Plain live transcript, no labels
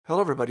Hello,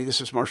 everybody. This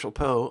is Marshall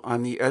Poe.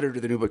 I'm the editor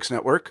of the New Books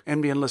Network.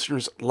 NBN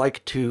listeners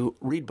like to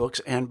read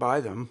books and buy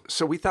them.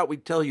 So we thought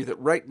we'd tell you that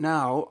right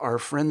now, our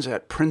friends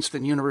at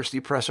Princeton University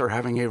Press are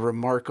having a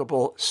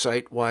remarkable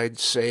site-wide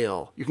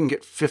sale. You can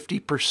get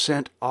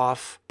 50%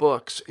 off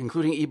books,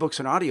 including ebooks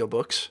and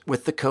audiobooks,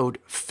 with the code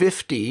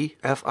 50,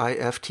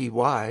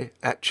 F-I-F-T-Y,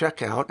 at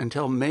checkout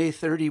until May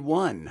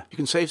 31. You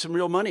can save some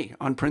real money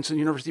on Princeton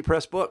University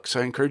Press books.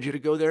 I encourage you to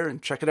go there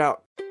and check it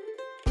out.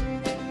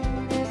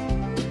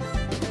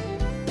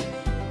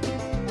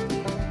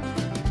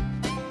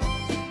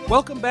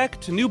 Welcome back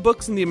to New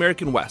Books in the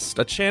American West,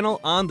 a channel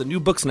on the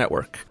New Books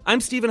Network. I'm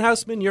Stephen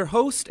Hausman, your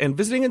host and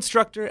visiting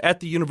instructor at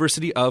the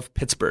University of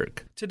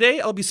Pittsburgh. Today,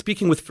 I'll be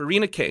speaking with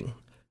Farina King.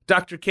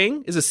 Dr.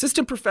 King is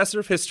Assistant Professor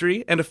of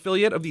History and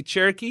affiliate of the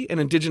Cherokee and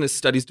Indigenous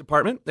Studies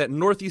Department at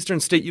Northeastern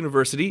State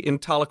University in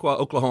Tahlequah,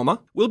 Oklahoma.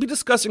 We'll be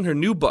discussing her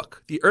new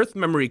book, The Earth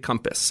Memory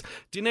Compass,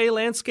 Diné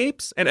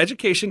Landscapes and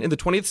Education in the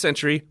 20th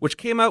Century, which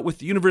came out with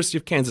the University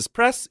of Kansas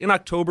Press in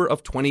October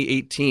of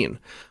 2018.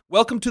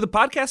 Welcome to the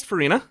podcast,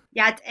 Farina.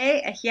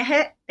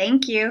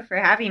 Thank you for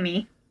having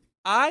me.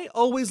 I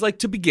always like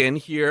to begin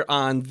here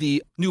on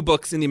the New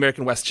Books in the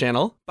American West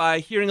channel by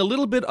hearing a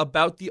little bit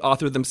about the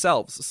author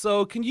themselves.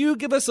 So can you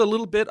give us a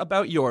little bit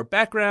about your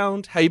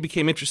background, how you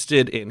became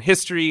interested in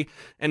history,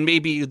 and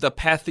maybe the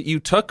path that you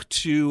took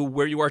to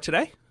where you are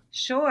today?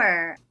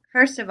 Sure.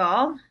 First of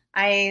all,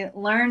 I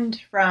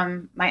learned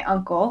from my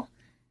uncle,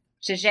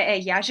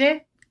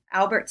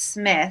 Albert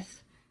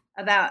Smith,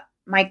 about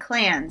my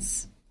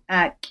clans.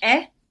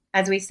 Ke,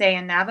 as we say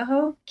in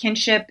Navajo,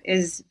 kinship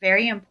is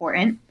very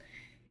important.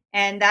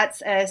 And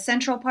that's a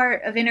central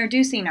part of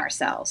introducing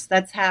ourselves.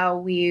 That's how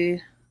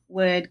we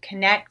would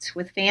connect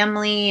with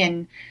family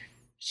and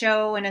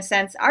show, in a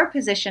sense, our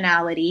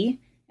positionality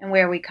and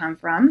where we come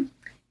from.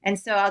 And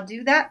so I'll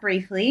do that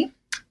briefly.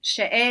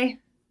 She'e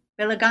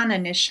bilagana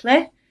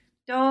nishle,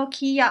 do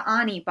kia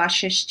ani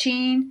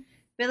bashishchin,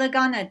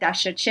 bilagana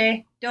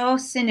dashache, do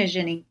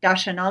sinijini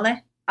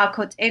dashanale,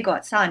 akot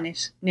egot sa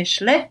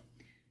nishle,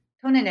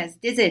 tonenes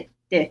dizit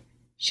de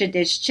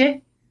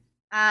shidishche.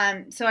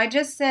 So I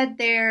just said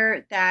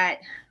there that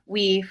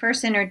we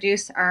first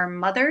introduce our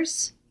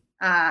mother's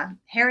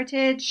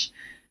heritage.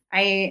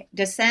 I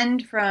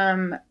descend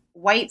from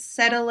white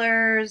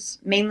settlers,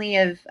 mainly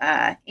of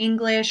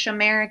English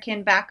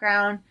American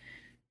background,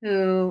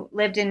 who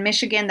lived in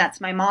Michigan.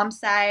 That's my mom's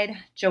side,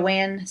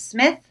 Joanne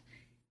Smith.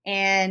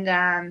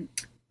 And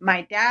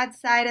my dad's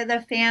side of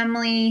the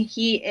family,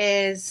 he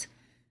is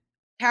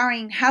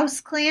Towering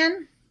House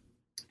clan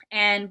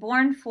and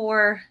born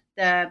for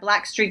the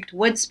Black Streaked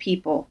Woods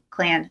people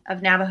clan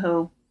of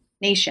Navajo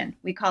Nation.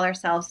 We call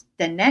ourselves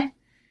Diné.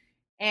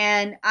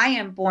 And I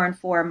am born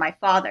for my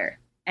father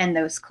and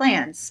those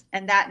clans.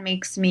 And that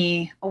makes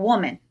me a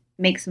woman,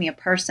 makes me a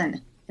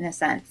person in a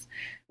sense.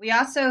 We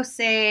also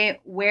say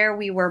where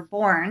we were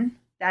born.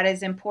 That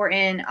is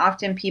important.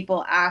 Often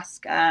people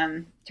ask,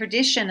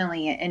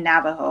 traditionally in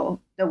Navajo,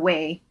 the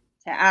way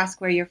to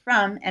ask where you're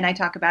from, and I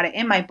talk about it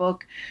in my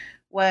book,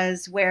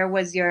 was where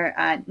was your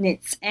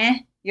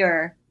nits'eh,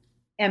 your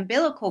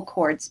umbilical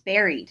cords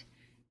buried.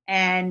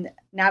 And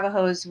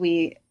Navajos,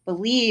 we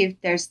believe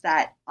there's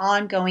that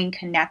ongoing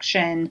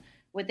connection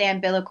with the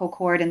umbilical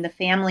cord, and the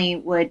family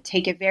would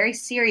take it very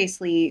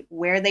seriously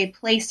where they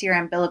place your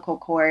umbilical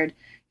cord.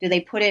 Do they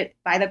put it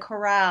by the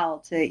corral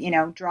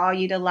to, draw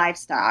you to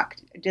livestock?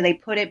 Do they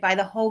put it by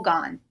the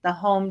hogan, the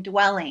home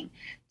dwelling,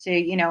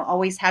 to,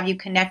 always have you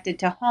connected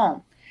to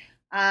home?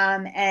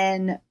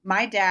 And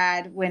my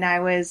dad, when I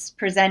was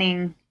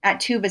presenting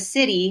at Tuba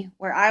City,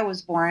 where I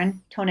was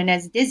born,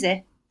 Tonanez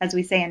Dize, as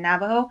we say in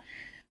Navajo,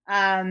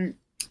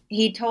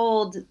 he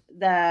told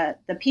the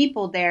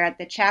people there at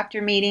the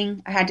chapter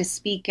meeting. I had to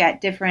speak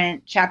at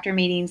different chapter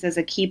meetings as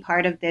a key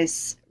part of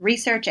this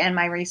research and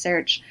my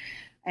research,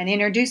 and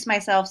introduce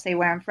myself, say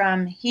where I'm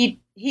from. He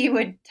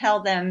would tell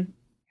them,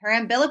 her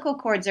umbilical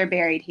cords are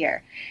buried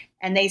here.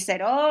 And they said,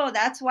 oh,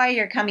 that's why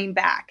you're coming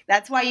back.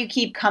 That's why you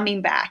keep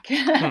coming back.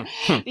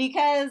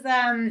 Because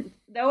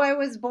though I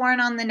was born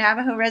on the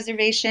Navajo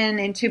reservation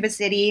in Tuba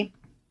City,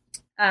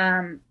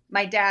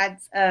 my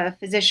dad's a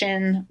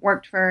physician,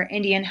 worked for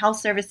Indian Health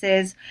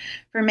Services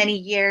for many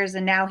years,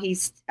 and now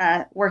he's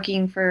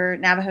working for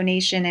Navajo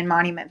Nation in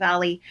Monument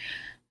Valley.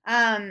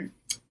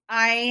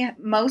 I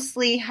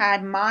mostly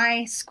had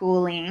my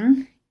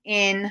schooling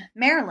in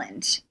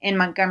Maryland, in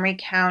Montgomery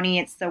County.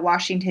 It's the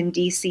Washington,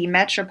 D.C.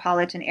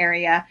 metropolitan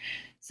area.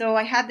 So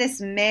I had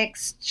this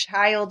mixed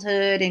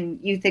childhood and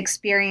youth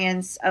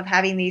experience of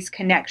having these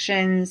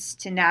connections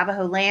to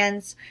Navajo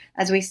lands,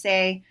 as we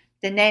say,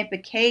 Diné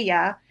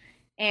Bekeya,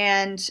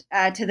 and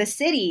to the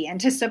city and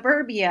to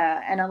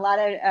suburbia and a lot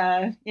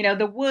of,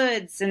 the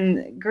woods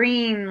and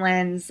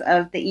greenlands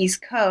of the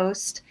East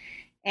Coast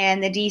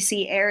and the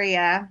D.C.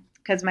 area,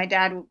 because my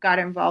dad got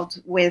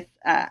involved with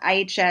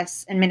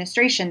IHS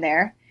administration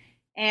there.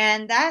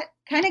 And that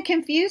kind of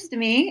confused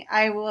me,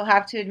 I will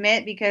have to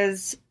admit,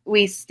 because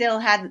we still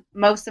had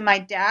most of my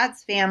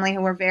dad's family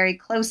who were very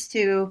close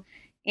to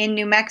in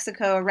New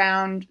Mexico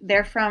around,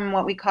 they're from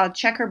what we call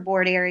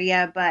Checkerboard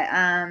area, but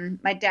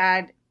my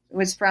dad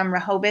was from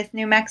Rehoboth,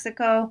 New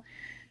Mexico.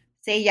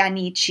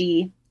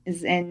 Seyanichi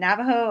is in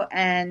Navajo,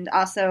 and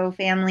also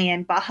family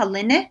in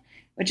Bajaline,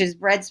 which is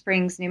Bread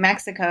Springs, New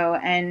Mexico.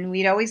 And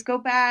we'd always go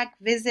back,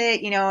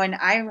 visit, and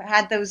I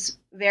had those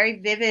very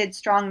vivid,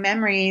 strong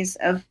memories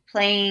of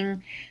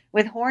playing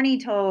with horny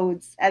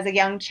toads as a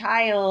young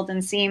child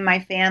and seeing my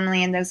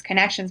family and those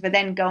connections, but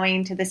then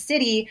going to the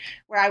city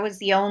where I was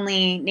the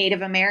only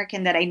Native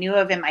American that I knew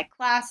of in my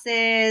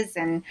classes,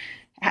 and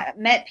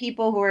met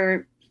people who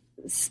were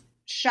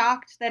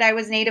shocked that I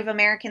was Native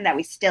American, that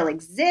we still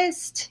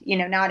exist,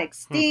 not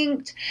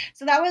extinct.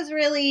 So that was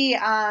really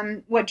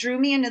what drew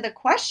me into the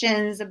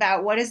questions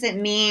about what does it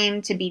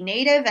mean to be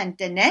Native and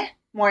Dene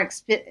more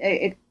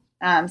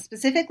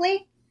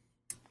specifically.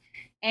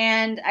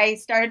 And I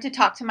started to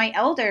talk to my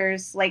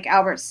elders like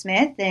Albert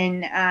Smith,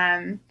 and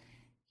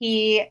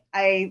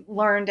I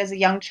learned as a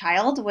young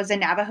child, was a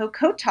Navajo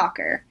code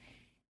talker.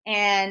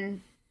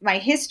 And my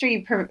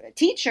history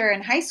teacher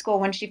in high school,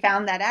 when she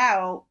found that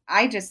out,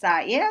 I just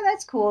thought, yeah,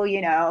 that's cool,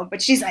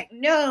 But she's like,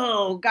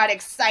 no, got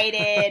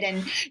excited,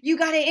 and you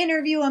got to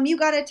interview him, you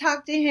got to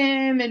talk to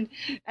him,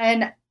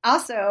 and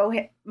also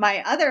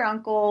my other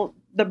uncle,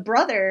 the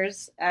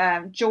brothers,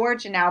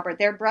 George and Albert,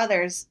 they're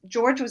brothers.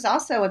 George was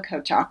also a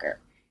code talker,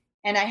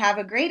 and I have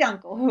a great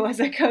uncle who was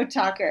a code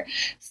talker,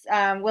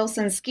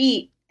 Wilson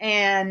Skeet,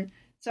 and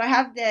so I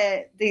have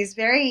these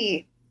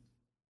very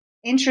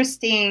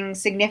interesting,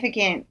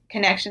 significant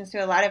connections to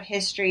a lot of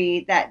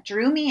history that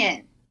drew me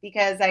in,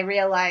 because I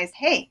realized,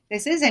 hey,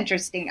 this is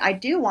interesting. I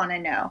do want to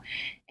know.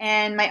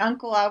 And my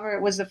uncle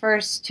Albert was the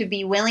first to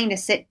be willing to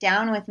sit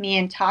down with me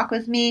and talk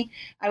with me.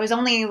 I was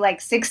only like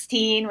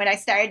 16 when I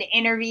started to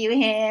interview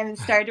him and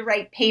started to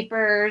write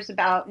papers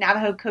about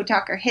Navajo code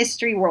talker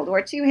history, World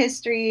War II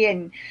history,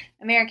 and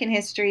American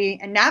history,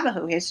 and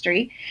Navajo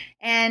history.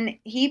 And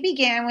he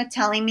began with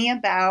telling me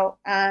about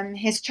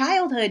his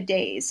childhood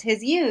days,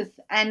 his youth,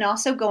 and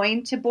also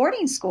going to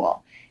boarding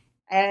school.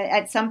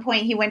 At some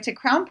point, he went to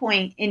Crown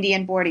Point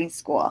Indian boarding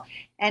school,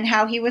 and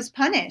how he was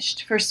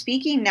punished for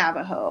speaking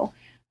Navajo,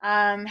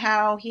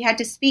 how he had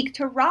to speak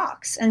to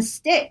rocks and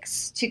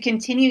sticks to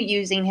continue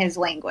using his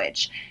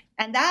language.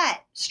 And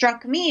that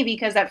struck me,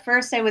 because at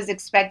first I was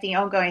expecting,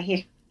 going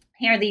to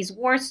hear these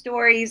war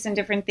stories and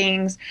different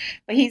things.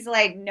 But he's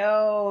like,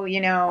 no,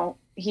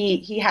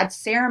 he had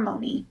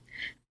ceremony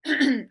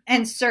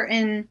and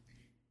certain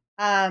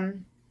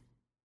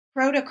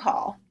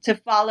protocol to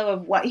follow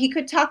of what he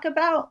could talk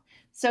about.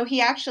 So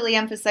he actually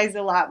emphasized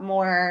a lot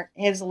more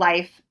his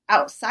life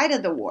outside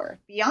of the war,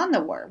 beyond the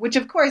war, which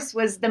of course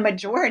was the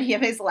majority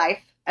of his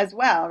life as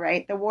well,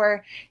 right? The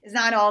war is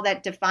not all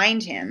that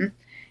defined him.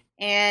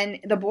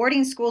 And the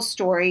boarding school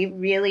story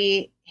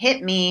really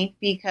hit me,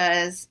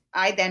 because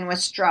I then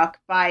was struck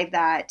by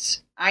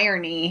that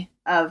irony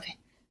of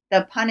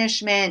the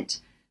punishment,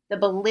 the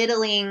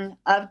belittling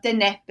of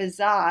Dene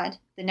Bezad,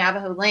 the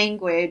Navajo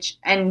language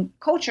and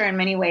culture in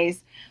many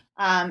ways,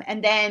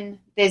 and then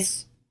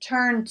this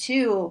turn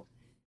to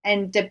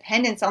and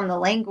dependence on the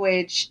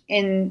language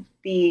in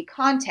the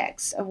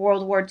context of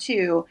World War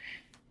II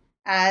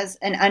as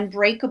an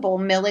unbreakable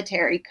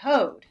military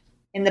code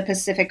in the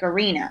Pacific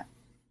arena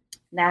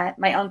that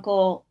my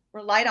uncle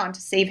relied on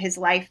to save his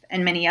life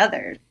and many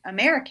other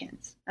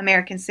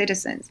American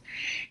citizens.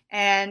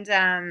 And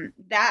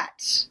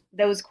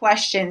those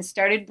questions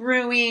started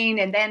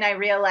brewing. And then I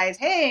realized,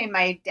 hey,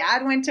 my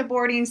dad went to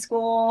boarding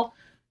school.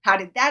 How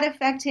did that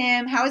affect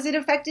him? How has it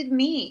affected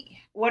me?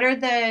 What are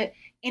the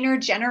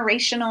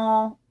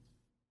intergenerational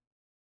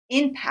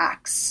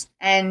impacts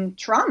and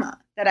trauma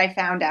that I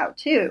found out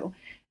too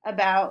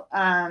about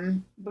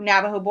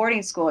Navajo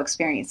boarding school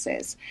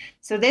experiences?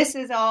 So this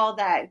is all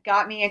that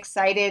got me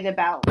excited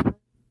about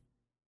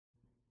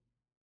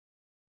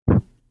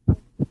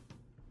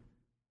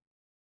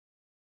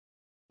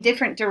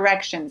different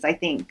directions, I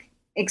think,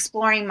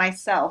 exploring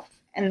myself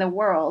and the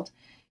world,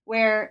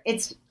 where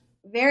it's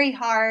very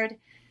hard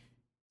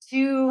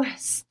to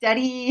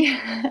study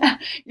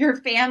your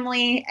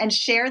family and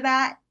share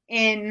that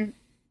in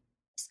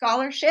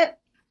scholarship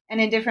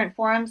and in different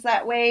forums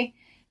that way.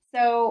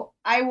 So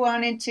I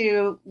wanted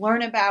to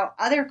learn about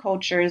other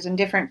cultures and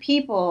different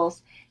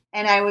peoples.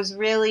 And I was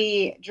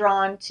really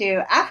drawn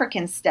to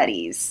African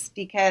studies,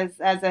 because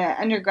as an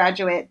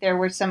undergraduate, there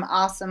were some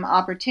awesome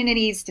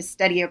opportunities to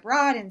study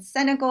abroad in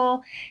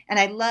Senegal. And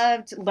I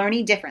loved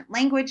learning different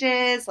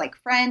languages like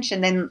French,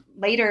 and then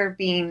later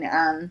being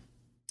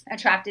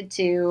attracted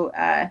to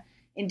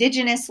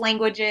indigenous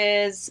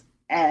languages,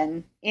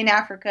 and in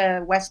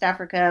Africa, West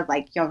Africa,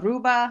 like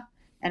Yoruba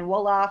and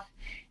Wolof.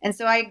 And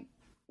so I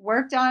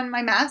worked on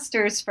my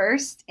master's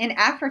first in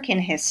African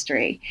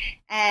history,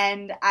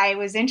 and I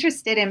was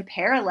interested in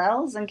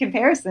parallels and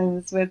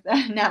comparisons with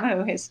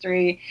Navajo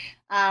history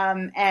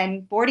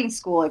and boarding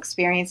school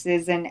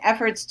experiences and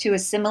efforts to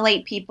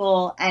assimilate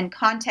people and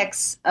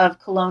contexts of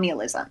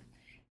colonialism.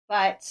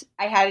 But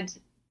I had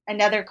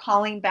another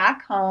calling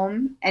back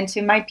home and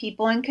to my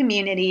people and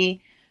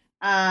community,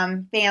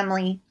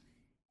 family.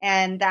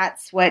 And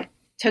that's what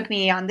took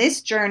me on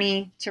this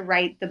journey to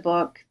write the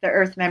book, The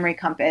Earth Memory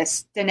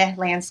Compass, Diné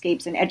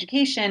Landscapes in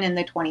Education in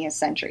the 20th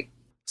Century.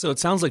 So it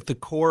sounds like the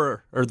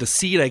core or the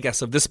seed, I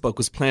guess, of this book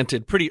was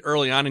planted pretty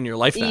early on in your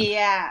life then.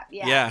 Yeah.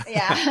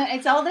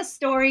 It's all the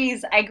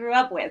stories I grew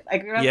up with. I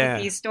grew up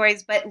with these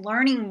stories, but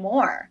learning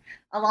more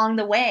along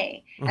the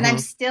way. And I'm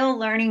still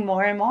learning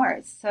more and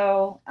more.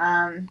 So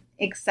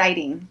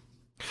exciting.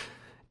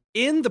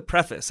 In the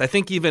preface, I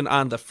think even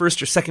on the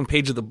first or second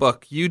page of the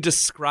book, you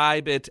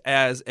describe it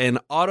as an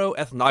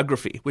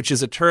autoethnography, which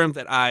is a term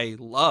that I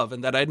love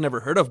and that I'd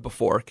never heard of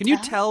before. Can you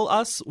tell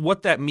us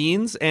what that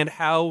means and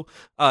how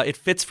it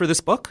fits for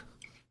this book?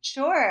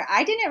 Sure.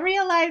 I didn't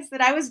realize that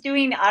I was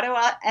doing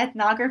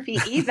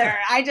autoethnography either.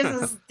 I just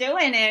was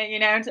doing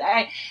it,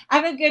 I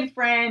have a good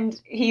friend.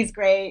 He's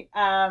great.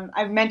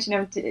 I've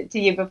mentioned him to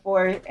you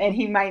before, and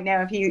he might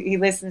know if he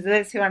listens to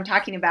this, who I'm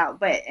talking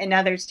about, and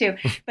others too.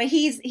 But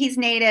he's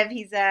native.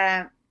 He's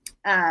a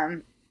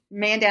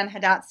Mandan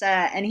Hidatsa,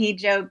 and he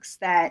jokes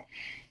that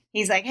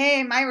he's like,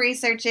 hey, my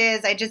research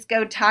is I just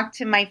go talk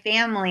to my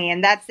family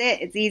and that's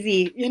it. It's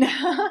easy,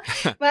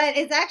 but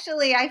it's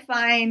actually, I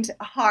find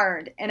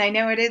hard. And I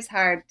know it is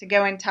hard to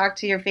go and talk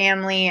to your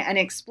family and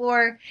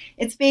explore.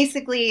 It's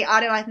basically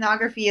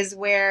autoethnography is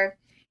where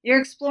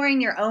you're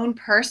exploring your own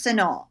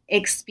personal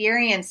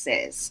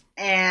experiences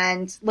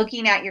and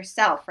looking at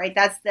yourself, right?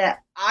 That's the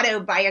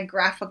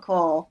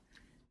autobiographical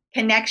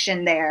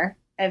connection there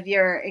of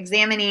you're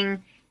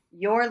examining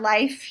your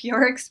life,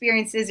 your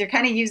experiences. You're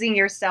kind of using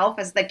yourself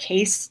as the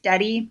case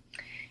study,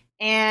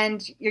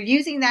 and you're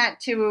using that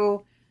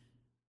to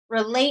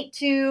relate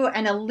to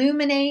and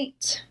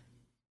illuminate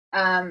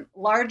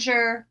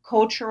larger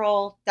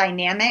cultural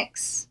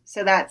dynamics.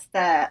 So that's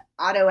the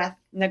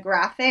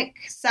autoethnographic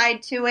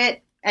side to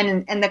it,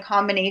 and the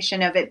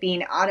combination of it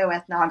being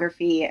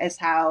autoethnography is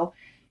how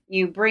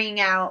you bring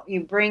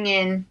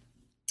in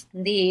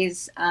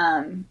these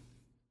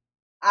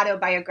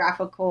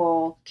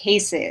autobiographical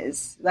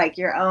cases, like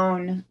your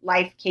own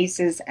life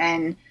cases,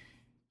 and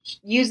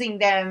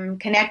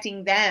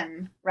connecting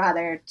them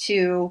rather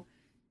to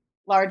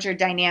larger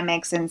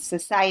dynamics in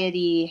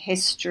society,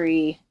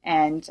 history,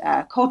 and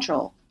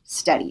cultural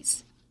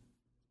studies.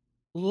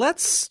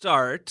 Let's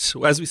start,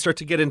 as we start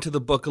to get into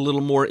the book a little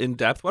more in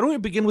depth, why don't we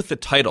begin with the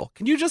title?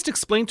 Can you just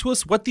explain to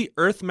us what the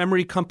Earth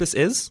Memory Compass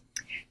is?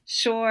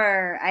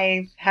 Sure.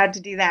 I've had to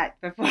do that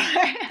before.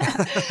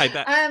 I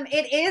bet.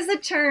 It is a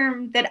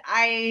term that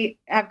I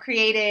have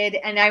created,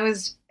 and I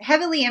was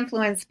heavily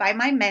influenced by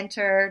my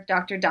mentor,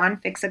 Dr. Don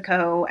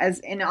Fixico, as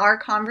in our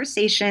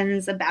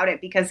conversations about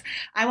it, because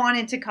I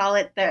wanted to call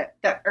it the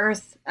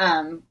Earth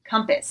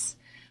Compass.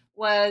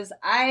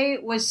 I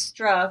was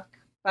struck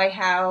by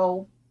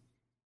how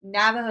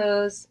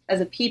Navajos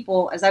as a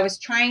people, as I was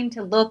trying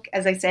to look,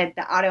 as I said,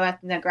 the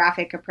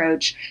autoethnographic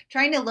approach,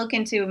 trying to look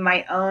into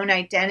my own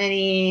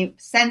identity,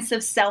 sense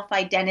of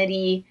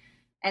self-identity,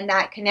 and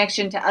that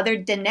connection to other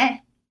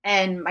Diné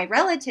and my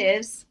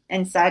relatives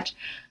and such,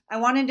 I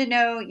wanted to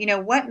know,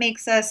 what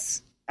makes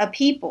us a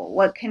people,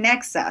 what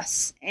connects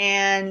us.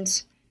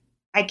 And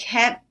I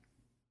kept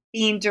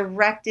being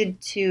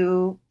directed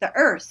to the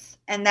earth.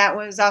 And that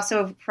was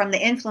also from the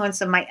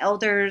influence of my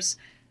elders,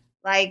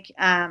 like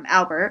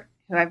Albert,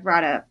 who I've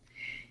brought up.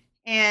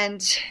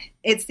 And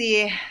it's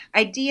the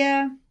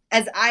idea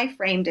as I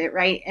framed it,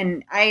 right?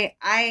 And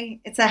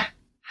it's a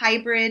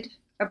hybrid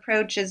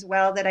approach as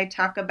well that I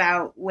talk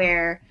about,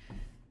 where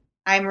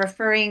I'm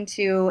referring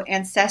to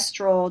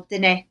ancestral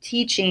Diné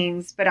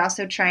teachings, but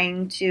also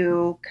trying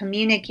to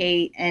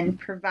communicate and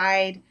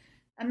provide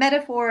a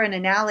metaphor, an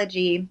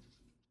analogy.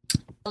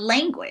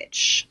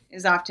 Language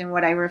is often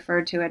what I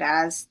refer to it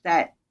as,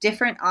 that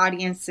different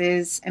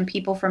audiences and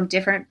people from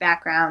different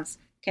backgrounds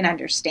can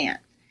understand.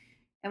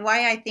 And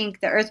why I think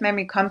the Earth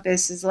Memory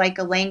Compass is like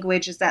a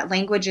language is that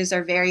languages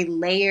are very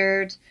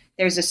layered.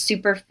 There's a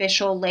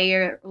superficial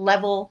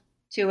level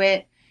to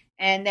it,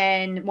 and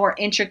then more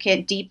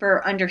intricate,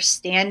 deeper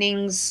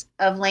understandings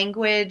of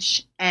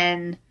language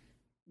and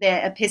the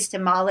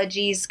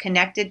epistemologies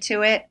connected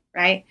to it,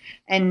 right?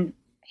 And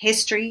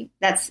history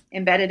that's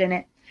embedded in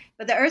it.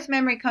 But the Earth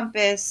Memory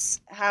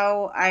Compass,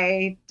 how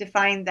I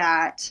define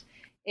that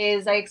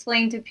is I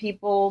explain to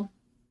people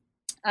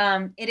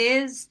it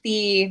is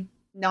the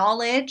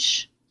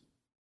knowledge,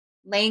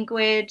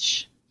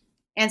 language,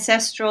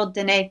 ancestral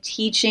Diné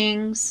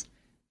teachings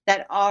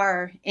that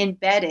are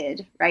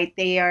embedded, right?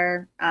 They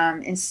are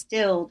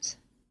instilled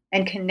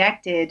and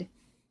connected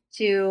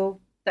to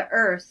the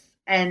earth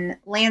and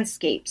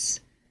landscapes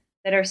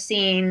that are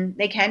seen.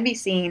 They can be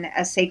seen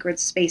as sacred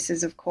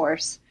spaces, of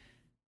course,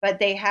 but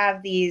they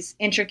have these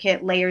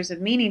intricate layers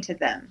of meaning to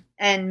them.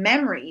 And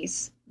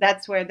memories,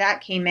 that's where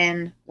that came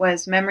in,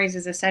 was memories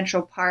is a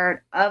central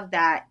part of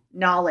that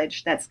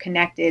knowledge that's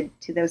connected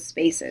to those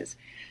spaces.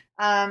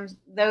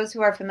 Those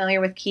who are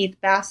familiar with Keith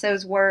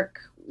Basso's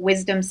work,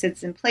 Wisdom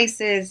Sits in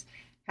Places,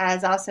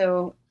 has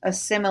also a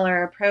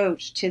similar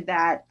approach to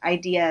that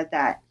idea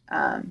that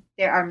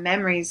there are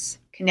memories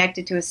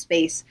connected to a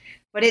space,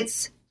 but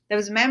it's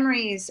those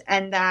memories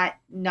and that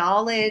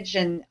knowledge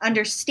and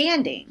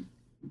understanding,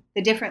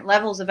 the different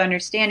levels of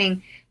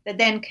understanding that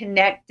then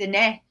connect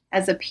Dene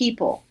as a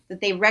people,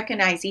 that they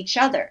recognize each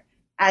other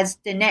as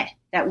Dene,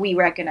 that we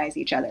recognize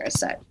each other as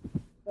such.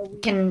 So we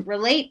can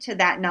relate to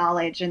that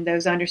knowledge and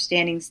those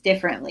understandings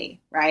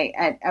differently, right?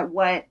 At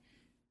what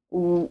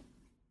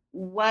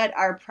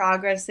our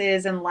progress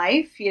is in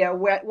life,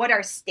 what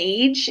our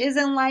stage is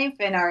in life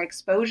and our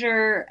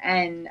exposure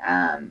and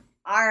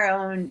our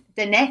own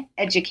Dene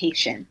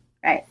education,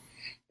 right?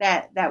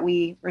 That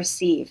we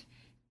receive.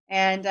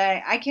 And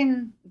I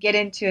can get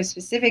into a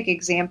specific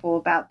example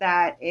about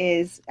that.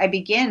 Is I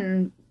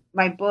begin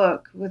my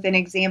book with an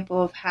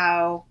example of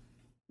how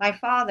my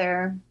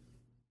father,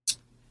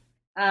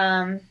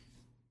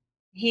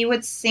 he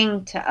would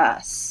sing to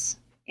us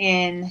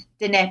in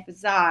Dene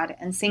Bazad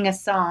and sing a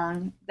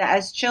song that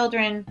as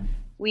children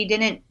we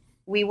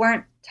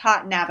weren't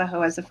taught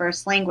Navajo as a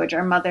first language.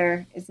 Our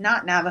mother is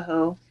not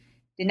Navajo,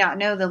 did not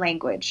know the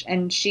language,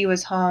 and she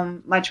was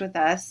home much with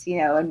us,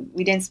 and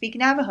we didn't speak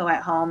Navajo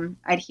at home.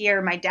 I'd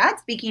hear my dad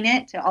speaking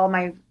it to all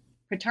my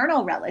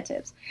paternal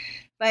relatives.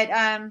 But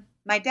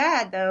my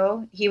dad,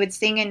 though, he would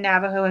sing in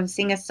Navajo and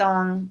sing a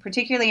song,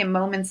 particularly in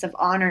moments of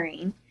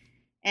honoring.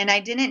 And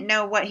I didn't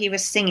know what he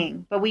was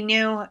singing, but we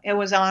knew it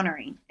was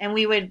honoring. And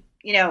we would,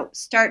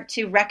 start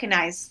to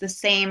recognize the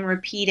same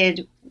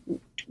repeated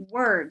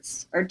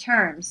words or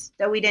terms,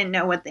 though we didn't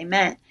know what they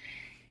meant.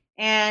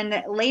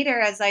 And later,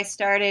 as I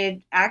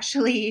started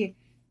actually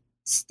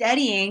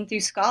studying through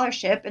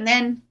scholarship and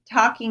then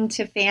talking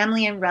to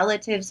family and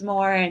relatives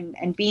more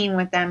and being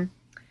with them,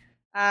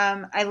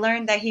 I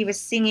learned that he was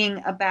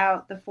singing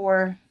about the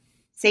 4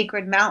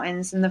 sacred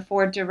mountains and the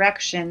 4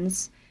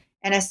 directions,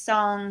 and a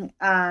song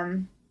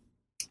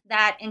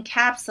that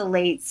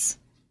encapsulates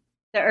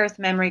the Earth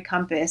Memory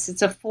Compass.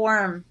 It's a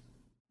form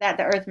that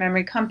the Earth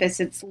Memory Compass,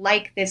 it's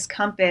like this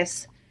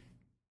compass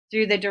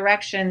through the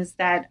directions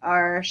that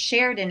are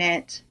shared in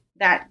it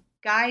that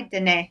guide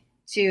Dene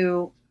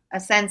to a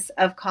sense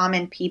of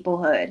common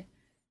peoplehood,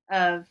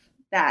 of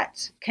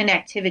that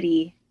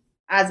connectivity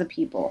as a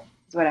people,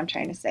 is what I'm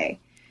trying to say.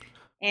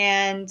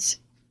 And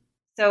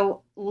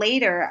so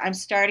later, I'm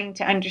starting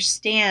to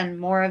understand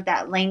more of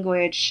that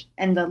language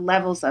and the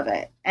levels of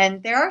it.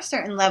 And there are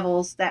certain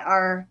levels that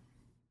are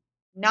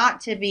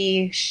not to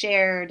be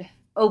shared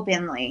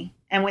openly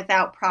and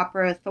without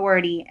proper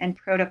authority and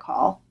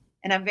protocol.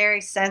 And I'm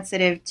very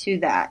sensitive to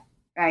that,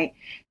 right?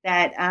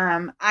 That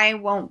I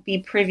won't be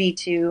privy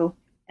to,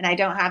 and I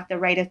don't have the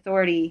right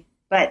authority,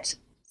 but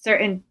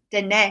certain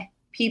Dene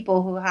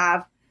people who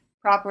have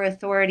proper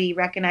authority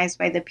recognized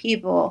by the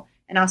people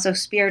and also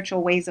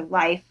spiritual ways of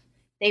life,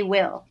 they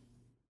will.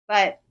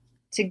 But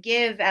to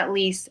give at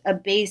least a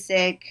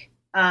basic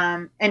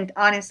and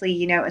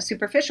honestly, a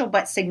superficial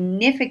but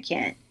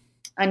significant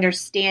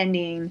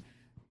understanding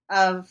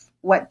of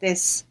what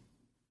these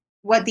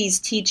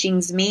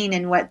teachings mean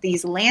and what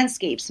these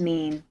landscapes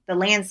mean. The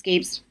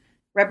landscapes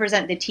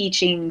represent the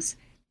teachings,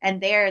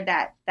 and they're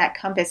that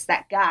compass,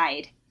 that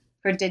guide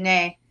for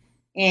Dene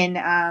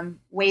in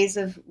ways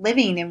of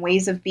living and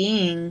ways of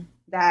being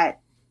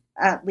that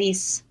at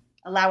least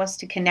allow us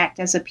to connect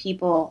as a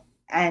people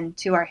and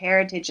to our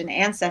heritage and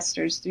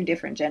ancestors through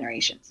different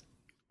generations.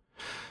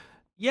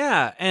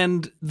 Yeah,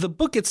 and the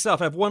book itself,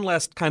 I have one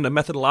last kind of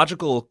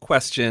methodological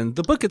question.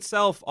 The book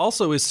itself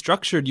also is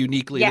structured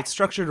uniquely. Yes. It's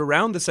structured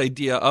around this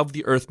idea of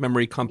the Earth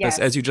Memory Compass, Yes.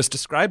 as you just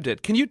described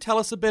it. Can you tell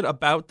us a bit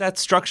about that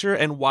structure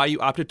and why you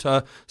opted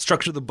to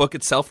structure the book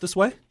itself this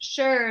way?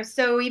 Sure.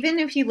 So even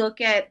if you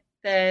look at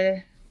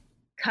the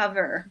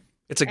cover,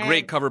 it's a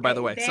great cover, by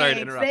the way. Thanks, Sorry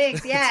to interrupt.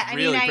 Thanks. Yeah, It's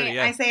really pretty,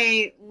 yeah. I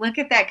say look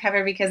at that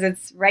cover because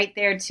it's right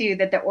there too.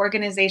 That the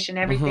organization,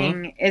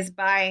 everything is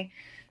by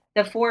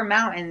the 4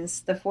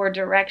 mountains, the 4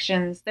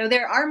 directions. Though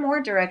there are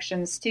more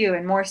directions too,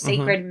 and more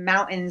sacred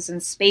mountains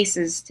and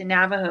spaces to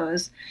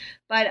Navajos.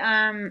 But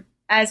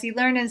as you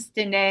learn as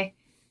Dene,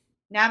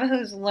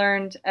 Navajos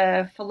learned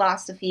a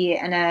philosophy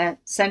and a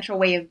central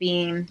way of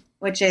being,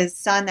 which is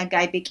San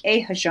Nagaibik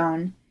E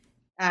Hajon.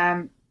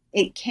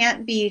 It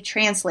can't be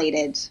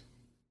translated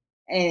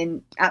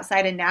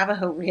outside of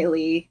Navajo,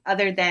 really,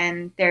 other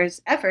than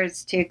there's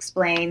efforts to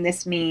explain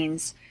this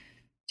means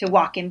to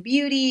walk in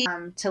beauty,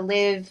 to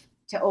live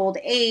to old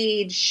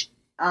age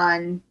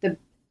on the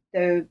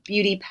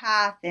beauty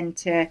path, and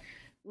to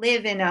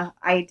live in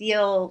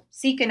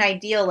seek an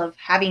ideal of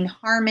having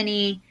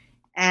harmony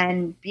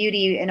and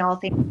beauty in all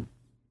things,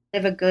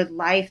 live a good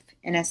life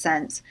in a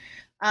sense.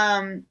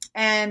 And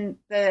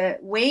the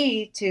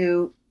way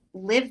to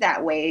live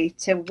that way,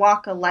 to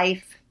walk a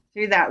life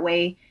through that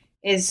way,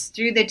 is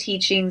through the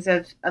teachings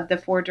of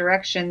the 4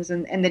 directions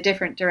and the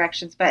different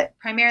directions, but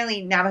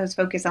primarily Navajos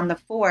focus on the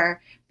 4,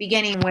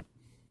 beginning with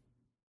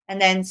and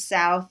then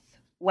south,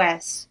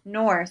 west,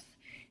 north.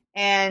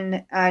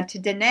 And to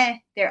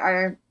Dene, there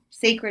are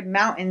sacred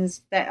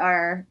mountains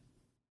that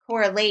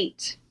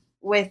correlate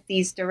with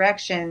these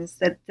directions,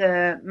 that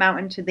the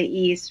mountain to the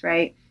east,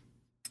 right,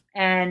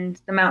 and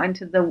the mountain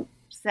to the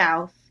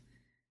south.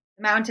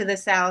 The mountain to the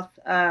south,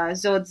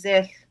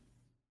 Zodzich,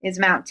 is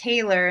Mount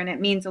Taylor, and it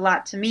means a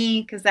lot to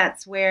me because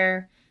that's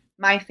where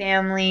my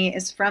family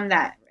is from,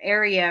 that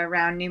area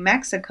around New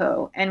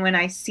Mexico. And when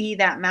I see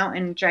that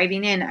mountain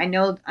driving in, I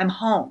know I'm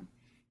home.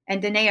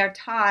 And Dene are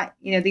taught,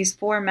 these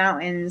 4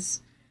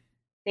 mountains,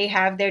 they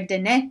have their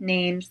Dene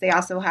names. They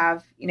also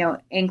have,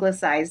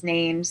 anglicized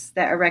names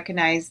that are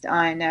recognized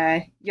on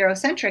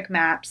Eurocentric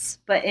maps.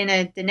 But in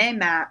a Dene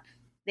map,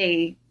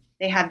 they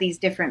have these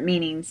different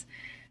meanings.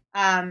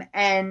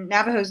 And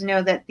Navajos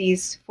know that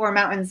these 4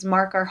 mountains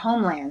mark our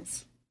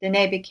homelands.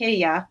 Dene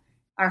Bikeya,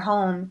 our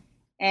home,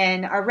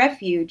 and our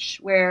refuge,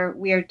 where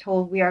we are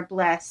told we are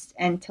blessed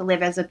and to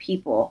live as a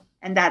people.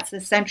 And that's the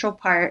central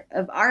part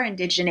of our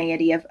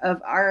indigeneity,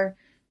 of our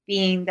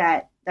being,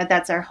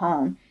 that's our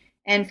home.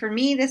 And for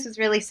me, this is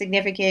really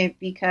significant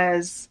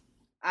because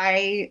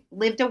I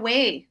lived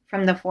away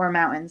from the 4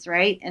 mountains,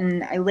 right?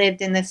 And I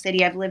lived in the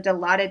city. I've lived a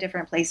lot of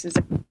different places.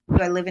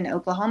 I live in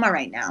Oklahoma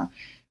right now.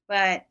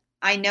 But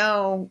I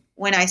know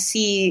when I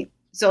see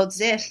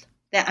Zotzil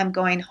that I'm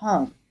going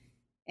home.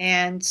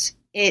 And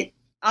it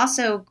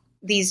also,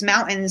 these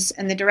mountains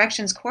and the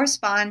directions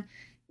correspond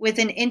with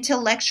an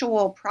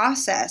intellectual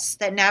process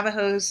that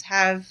Navajos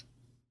have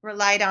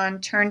relied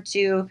on, turned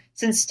to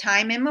since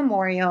time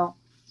immemorial,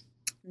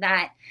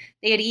 that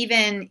they'd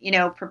even,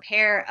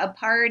 prepare a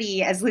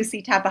party, as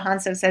Lucy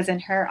Tapahanso says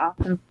in her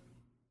awesome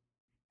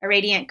A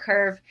Radiant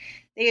Curve.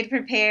 They would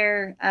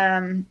prepare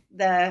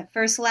the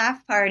first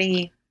laugh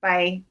party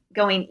by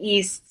going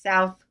east,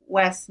 south,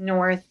 west,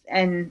 north,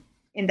 and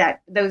in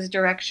those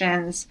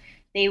directions.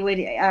 They would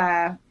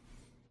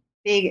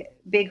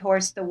Big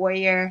Horse the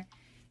Warrior.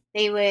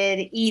 They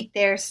would eat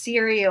their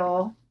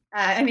cereal,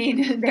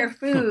 their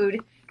food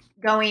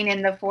going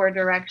in the 4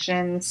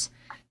 directions.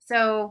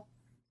 So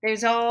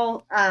there's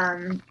all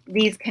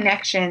these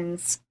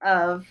connections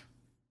of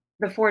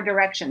the 4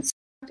 directions.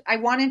 I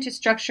wanted to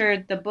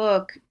structure the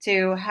book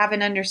to have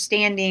an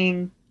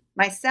understanding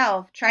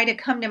myself, try to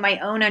come to my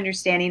own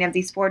understanding of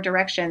these 4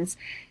 directions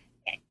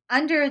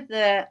under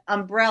the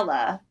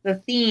umbrella, the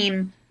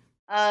theme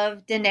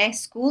of Dene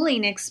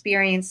schooling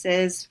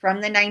experiences from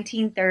the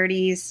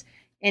 1930s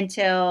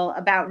until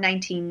about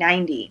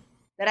 1990.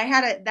 That I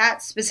had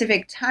that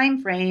specific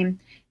time frame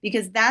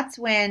because that's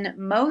when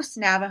most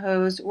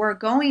Navajos were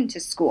going to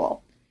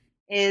school,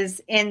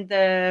 is in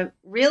the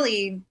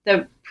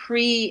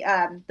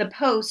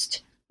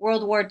post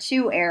World War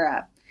II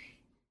era.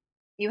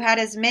 You had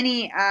as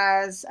many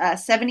as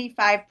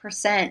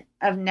 75%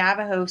 of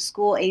Navajo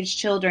school-age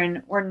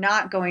children were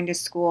not going to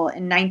school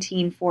in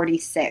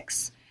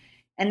 1946.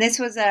 And this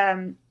was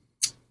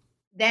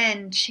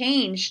then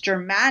changed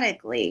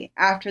dramatically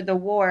after the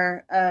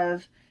war,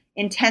 of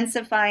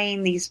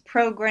intensifying these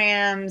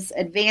programs,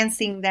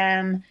 advancing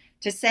them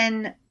to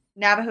send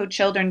Navajo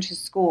children to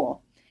school.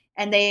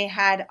 And they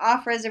had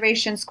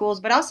off-reservation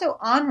schools, but also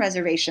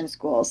on-reservation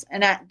schools.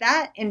 And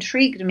that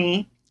intrigued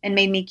me and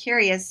made me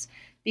curious,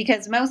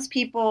 because most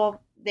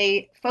people,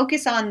 they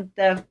focus on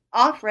the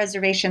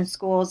off-reservation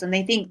schools and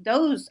they think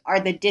those are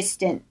the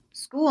distant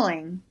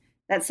schooling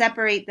that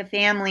separate the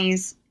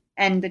families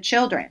and the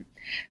children.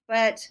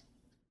 But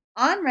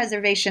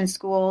on-reservation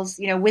schools,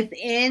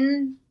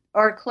 within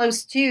or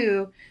close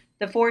to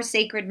the 4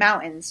 sacred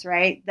mountains,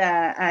 right?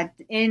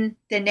 In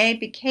Dene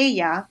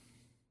Bikeya,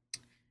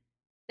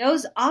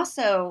 those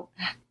also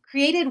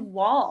created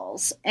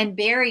walls and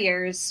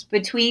barriers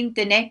between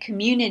the Dene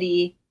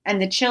community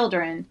and the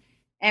children,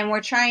 and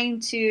were trying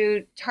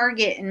to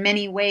target in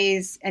many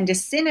ways and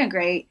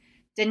disintegrate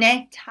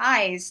Dene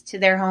ties to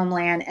their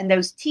homeland and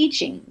those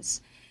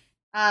teachings.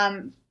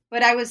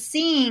 But I was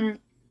seeing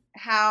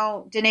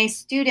how Dene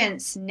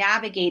students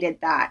navigated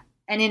that,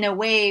 and in a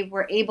way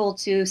were able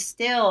to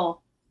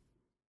still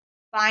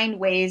find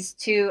ways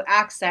to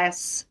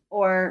access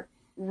or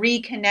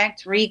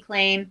reconnect,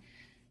 reclaim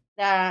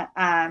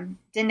the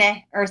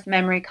Dene Earth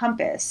Memory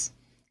Compass.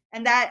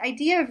 And that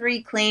idea of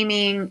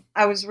reclaiming,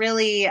 I was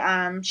really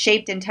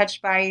shaped and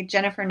touched by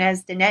Jennifer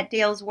Nez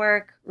Dinette-Dale's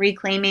work,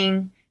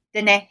 reclaiming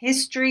Dene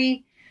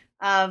history,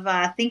 of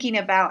thinking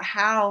about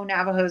how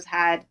Navajos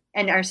had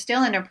and are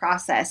still in a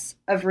process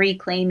of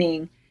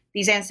reclaiming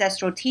these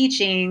ancestral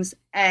teachings,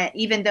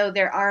 even though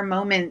there are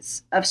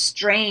moments of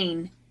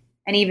strain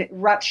and even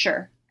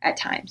rupture at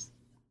times.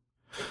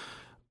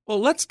 Well,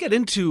 let's get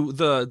into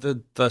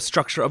the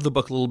structure of the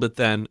book a little bit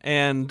then.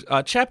 And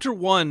chapter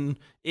 1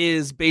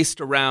 is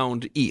based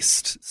around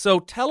East. So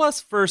tell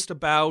us first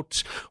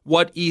about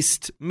what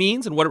East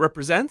means and what it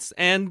represents,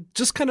 and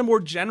just kind of more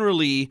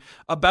generally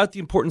about the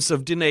importance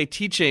of Dene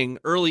teaching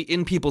early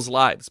in people's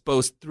lives,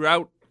 both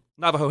throughout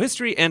Navajo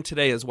history and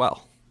today as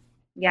well.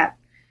 Yeah.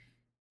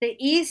 The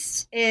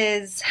East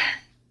is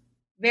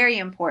very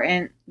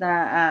important,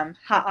 the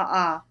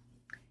Ha'a'a,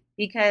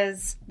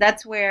 because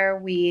that's where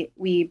we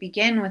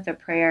begin with a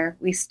prayer.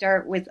 We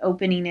start with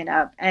opening it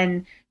up.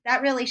 And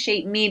that really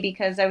shaped me,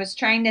 because I was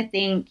trying to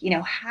think,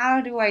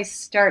 how do I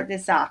start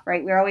this off,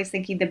 right? We're always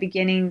thinking the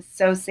beginning's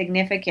so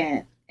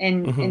significant.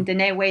 In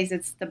Dene ways,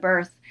 it's the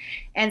birth.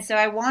 And so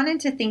I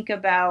wanted to think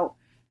about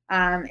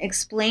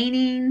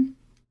explaining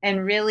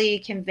and really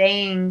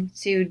conveying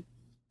to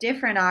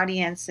different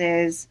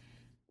audiences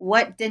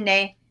what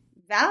Dene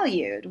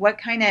valued, what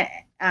kind of,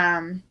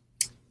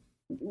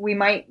 we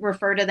might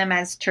refer to them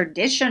as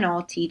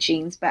traditional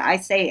teachings, but I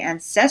say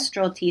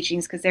ancestral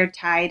teachings because they're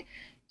tied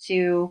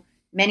to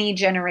many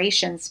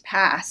generations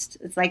past.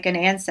 It's like an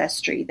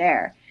ancestry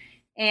there.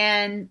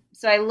 And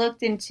so I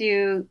looked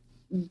into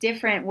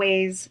different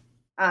ways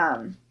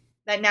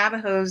that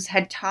Navajos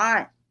had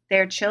taught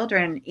their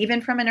children,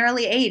 even from an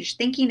early age,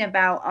 thinking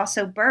about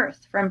also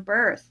birth, from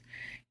birth,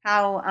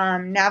 how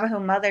Navajo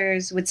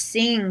mothers would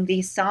sing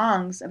these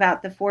songs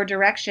about the 4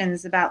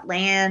 directions, about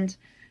land,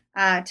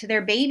 to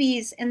their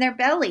babies in their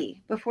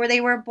belly before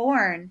they were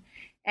born,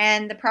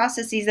 and the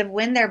processes of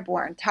when they're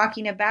born,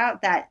 talking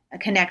about that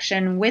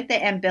connection with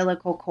the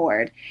umbilical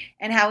cord,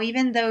 and how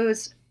even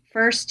those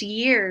first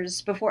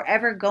years before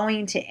ever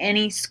going to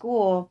any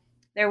school,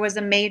 there was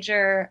a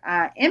major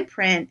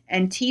imprint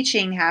and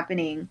teaching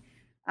happening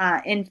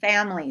in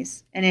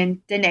families and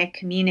in Dene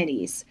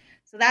communities.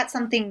 So that's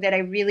something that I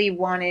really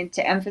wanted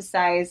to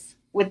emphasize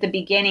with the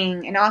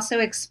beginning, and also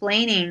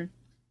explaining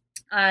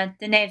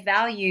Dene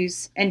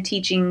values and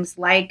teachings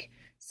like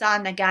Sa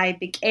Nagai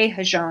Bik'e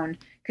Hajon,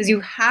 because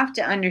you have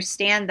to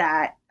understand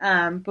that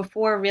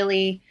before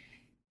really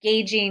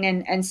gauging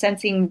and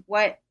sensing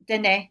what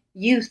Dene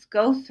youth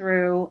go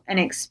through and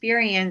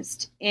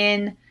experienced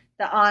in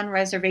the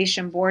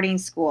on-reservation boarding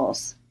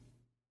schools.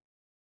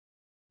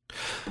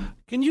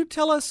 Can you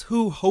tell us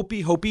who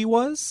Hopi Hopi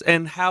was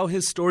and how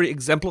his story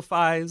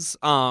exemplifies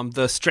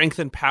the strength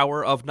and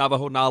power of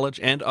Navajo knowledge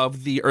and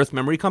of the Earth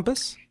Memory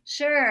Compass?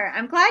 Sure.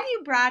 I'm glad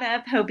you brought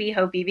up Hopi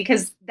Hopi,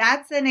 because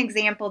that's an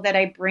example that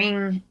I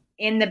bring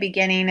in the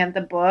beginning of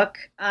the book.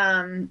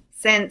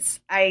 Since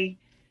I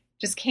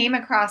just came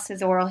across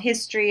his oral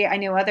history, I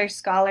know other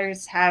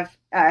scholars have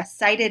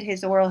cited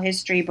his oral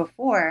history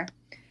before,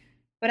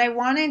 but I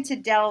wanted to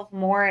delve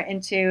more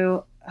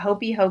into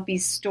Hopi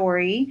Hopi's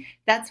story.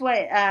 That's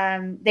what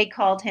they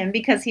called him,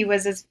 because he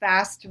was as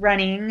fast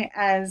running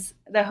as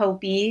the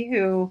Hopi,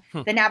 who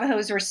the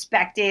Navajos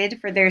respected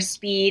for their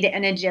speed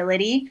and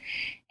agility.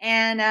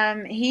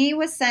 And he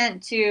was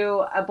sent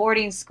to a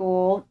boarding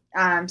school,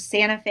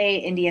 Santa Fe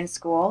Indian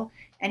School,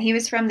 and he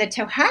was from the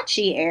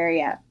Tohatchi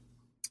area.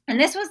 And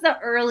this was the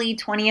early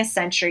 20th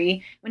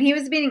century. When he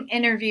was being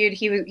interviewed,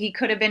 he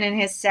could have been in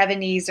his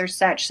 70s or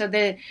such. So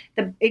the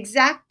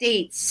exact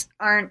dates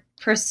aren't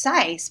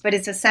precise, but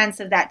it's a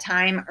sense of that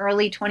time,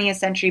 early 20th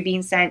century,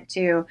 being sent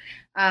to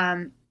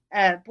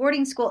a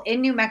boarding school in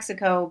New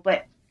Mexico,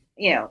 but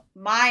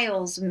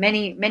miles,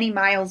 many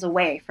miles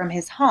away from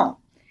his home.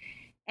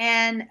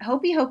 And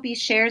Hopi Hopi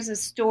shares a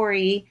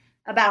story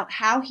about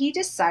how he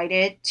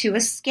decided to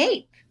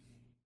escape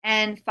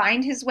and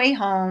find his way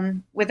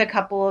home with a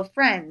couple of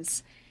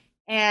friends.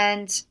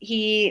 And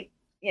he,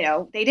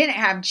 they didn't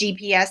have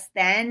GPS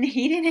then.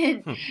 He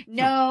didn't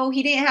know,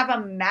 he didn't have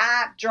a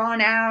map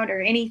drawn out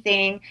or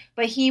anything,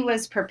 but he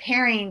was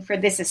preparing for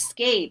this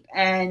escape,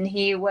 and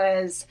he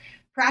was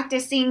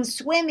practicing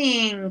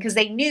swimming because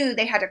they knew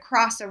they had to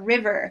cross a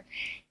river.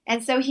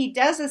 And so he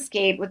does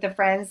escape with the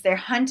friends. They're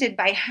hunted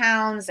by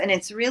hounds, and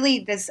it's really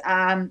this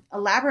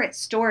elaborate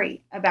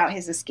story about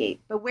his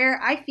escape. But where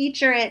I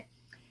feature it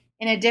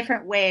in a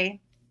different way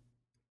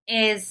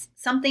is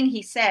something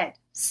he said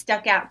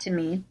stuck out to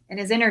me in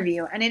his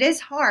interview. And it is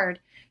hard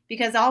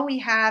because all we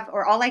have,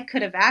 or all I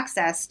could have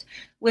accessed,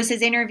 was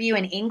his interview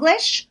in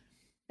English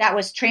that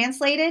was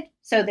translated.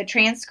 So the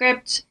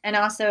transcript, and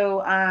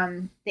also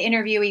the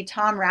interviewee,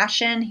 Tom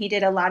Ration, he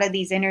did a lot of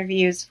these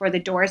interviews for the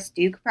Doris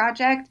Duke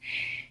Project.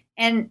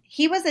 And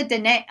he was a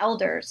Dene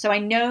elder. So I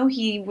know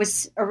he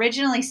was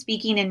originally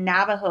speaking in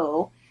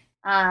Navajo.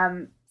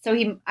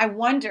 I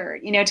wonder,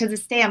 to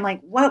this day, I'm like,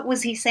 what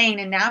was he saying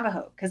in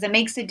Navajo? Because it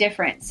makes a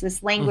difference.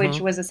 This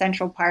language was a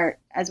central part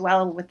as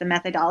well with the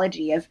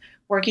methodology of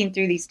working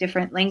through these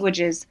different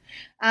languages.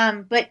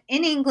 But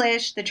in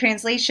English, the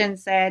translation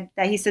said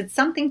that he said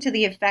something to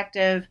the effect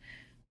of,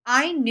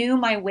 I knew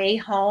my way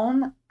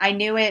home. I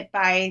knew it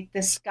by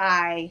the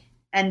sky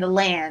and the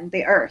land,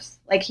 the earth.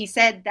 Like he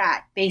said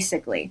that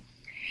basically.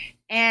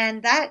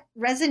 And that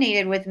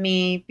resonated with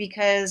me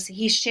because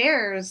he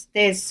shares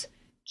this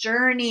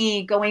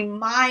journey going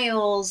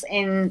miles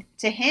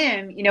into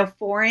him,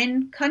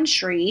 foreign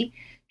country,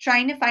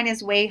 trying to find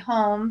his way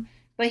home.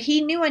 But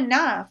he knew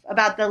enough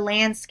about the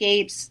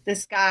landscapes, the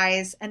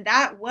skies, and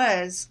that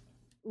was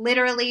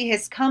literally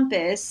his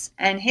compass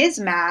and his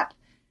map,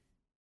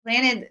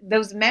 planted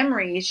those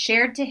memories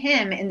shared to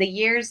him in the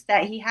years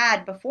that he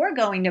had before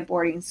going to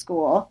boarding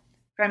school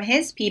from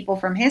his people,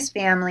 from his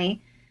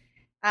family,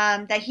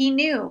 that he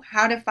knew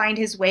how to find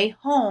his way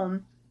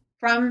home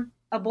from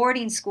a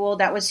boarding school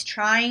that was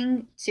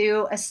trying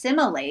to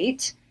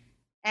assimilate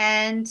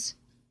and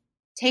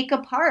take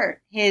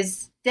apart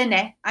his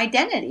Dene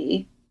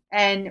identity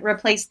and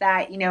replace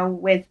that,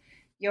 with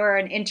you're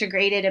an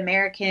integrated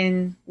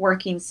American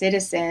working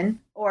citizen,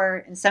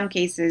 or in some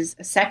cases,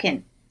 a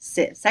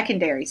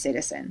secondary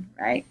citizen,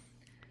 right?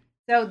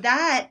 So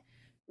that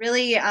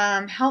really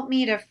helped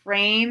me to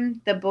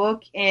frame the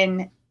book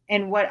in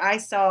what I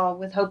saw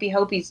with Hopi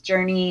Hopi's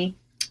journey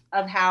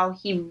of how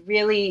he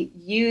really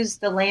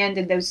used the land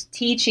and those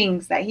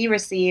teachings that he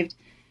received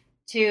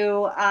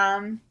to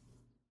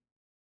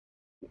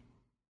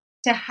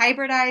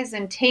hybridize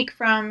and take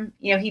from,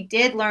 he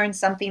did learn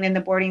something in the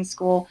boarding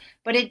school,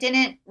 but it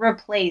didn't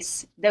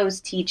replace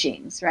those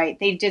teachings, right?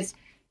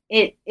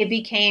 It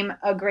became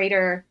a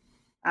greater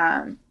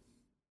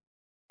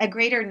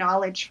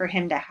knowledge for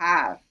him to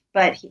have,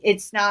 but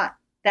it's not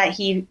that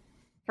he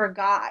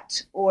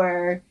forgot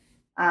or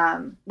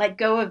let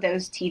go of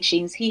those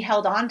teachings. He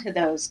held on to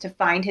those to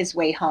find his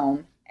way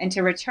home and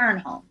to return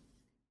home.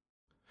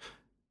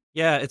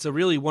 Yeah, it's a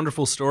really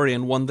wonderful story,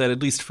 and one that, at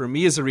least for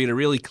me as a reader,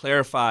 really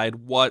clarified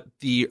what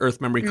the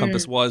Earth Memory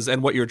Compass was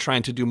and what you're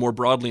trying to do more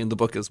broadly in the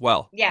book as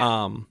well.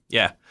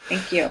 Yeah.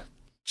 Thank you.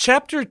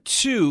 Chapter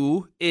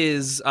 2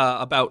 is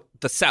about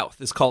the South.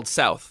 It's called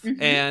South.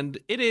 And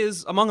it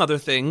is, among other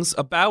things,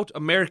 about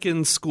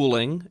American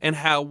schooling and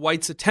how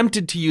whites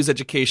attempted to use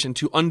education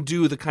to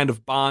undo the kind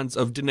of bonds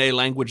of Dene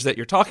language that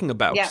you're talking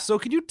about. Yeah. So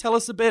could you tell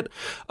us a bit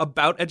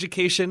about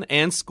education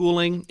and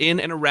schooling in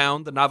and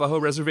around the Navajo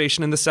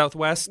Reservation in the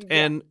Southwest,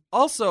 and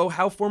also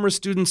how former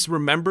students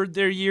remembered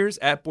their years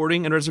at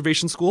boarding and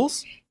reservation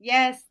schools?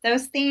 Yes,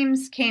 those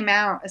themes came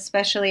out,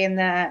 especially in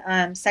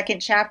the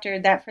second chapter.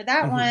 That for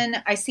that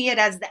one, I see it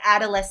as the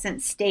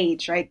adolescent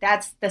stage, right?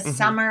 That's the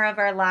summer of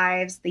our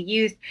lives, the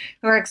youth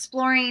who are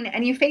exploring,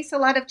 and you face a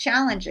lot of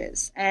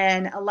challenges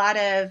and a lot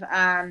of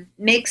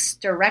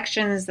mixed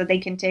directions that they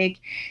can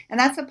take. And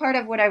that's a part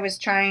of what I was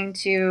trying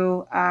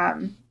to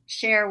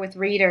share with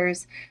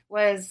readers,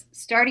 was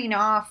starting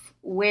off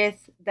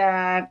with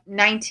the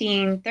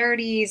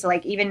 1930s,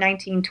 like even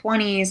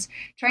 1920s,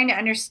 trying to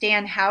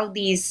understand how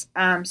these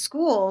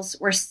schools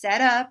were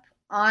set up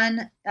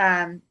on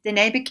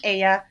Dene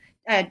Bekeya,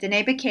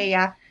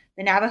 the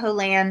Navajo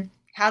land,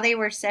 how they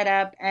were set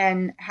up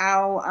and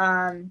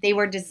how they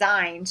were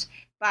designed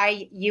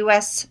by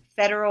U.S.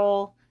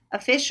 federal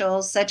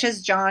officials such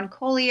as John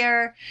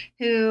Collier,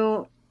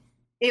 who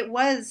it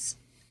was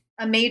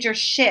a major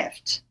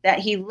shift that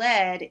he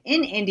led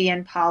in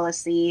Indian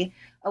policy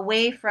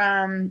away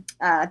from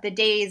the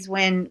days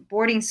when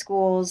boarding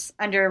schools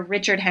under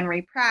Richard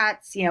Henry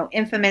Pratt's,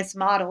 infamous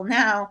model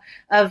now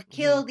of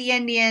kill the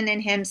Indian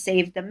and him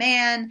save the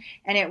man.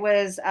 And it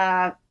was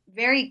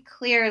very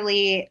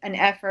clearly an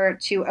effort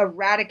to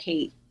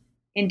eradicate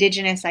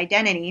Indigenous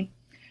identity.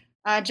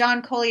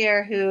 John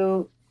Collier,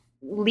 who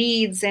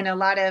leads in a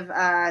lot of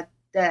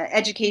the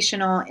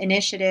educational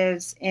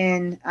initiatives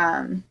in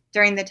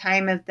during the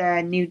time of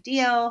the New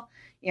Deal,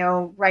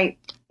 right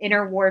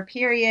interwar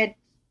period,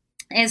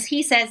 as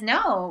he says,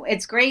 no,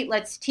 it's great.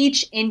 Let's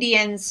teach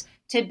Indians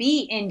to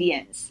be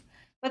Indians.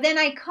 But then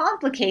I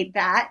complicate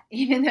that,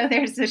 even though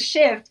there's a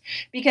shift,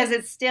 because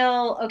it's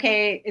still,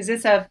 okay, is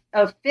this a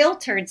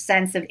filtered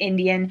sense of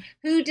Indian?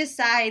 Who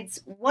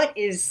decides what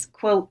is,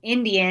 quote,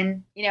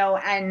 Indian,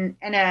 and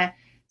a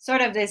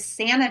sort of this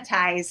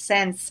sanitized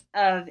sense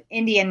of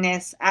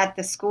Indianness at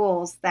the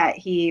schools that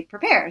he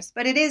prepares.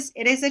 But it is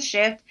a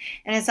shift,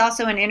 and it's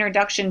also an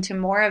introduction to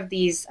more of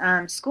these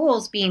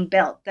schools being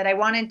built that I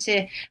wanted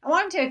to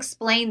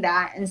explain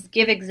that and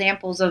give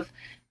examples of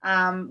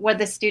what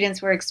the students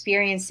were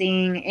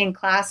experiencing in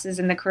classes,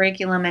 in the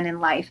curriculum, and in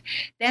life.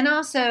 Then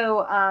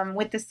also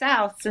with the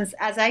South, since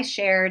as I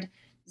shared,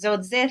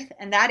 Zotzith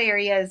and that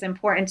area is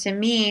important to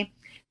me,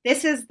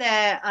 this is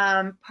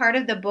the part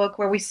of the book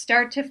where we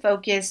start to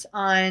focus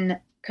on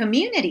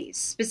communities,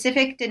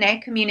 specific Dene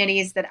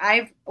communities that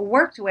I've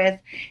worked with,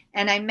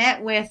 and I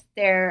met with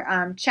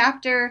their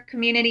chapter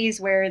communities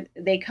where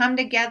they come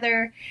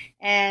together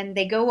and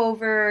they go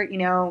over,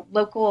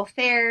 local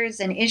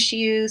affairs and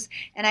issues,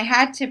 and I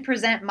had to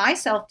present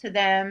myself to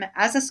them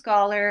as a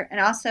scholar, and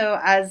also,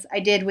 as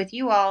I did with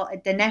you all, a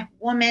Dene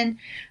woman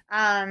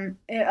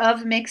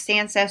of mixed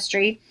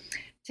ancestry,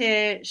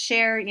 to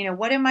share,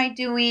 what am I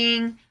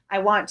doing? I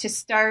want to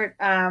start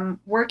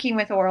working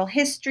with oral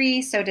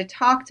history, so to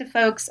talk to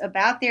folks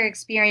about their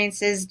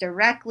experiences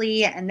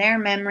directly and their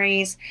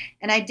memories.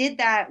 And I did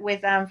that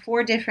with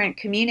 4 different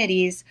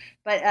communities,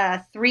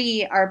 but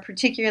 3 are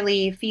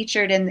particularly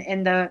featured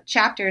in the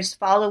chapters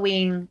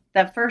following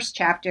the first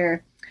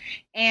chapter.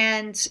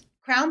 And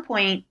Crown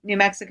Point, New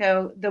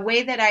Mexico, the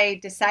way that I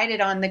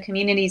decided on the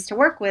communities to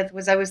work with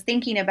was I was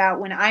thinking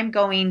about when I'm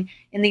going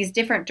in these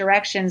different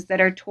directions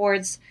that are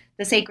towards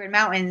the Sacred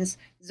Mountains.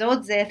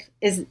 Zotzith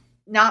is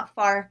not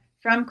far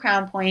from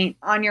Crown Point.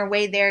 On your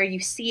way there, you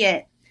see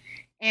it.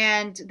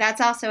 And that's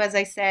also, as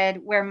I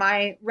said, where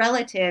my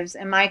relatives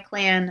and my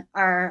clan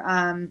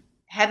are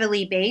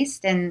heavily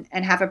based and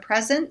have a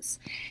presence.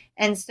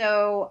 And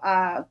so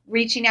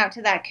reaching out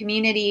to that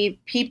community,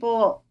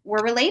 people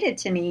were related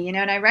to me, and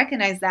I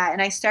recognized that.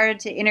 And I started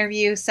to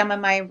interview some of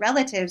my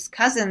relatives,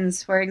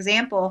 cousins, for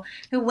example,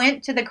 who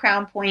went to the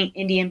Crown Point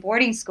Indian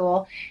boarding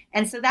school.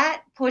 And so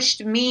that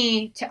pushed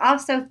me to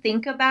also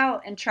think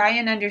about and try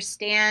and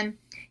understand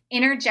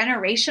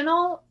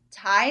intergenerational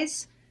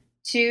ties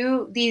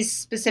to these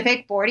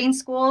specific boarding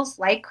schools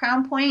like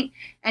Crown Point,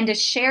 and to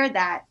share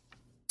that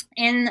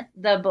in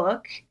the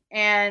book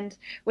And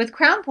with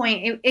Crown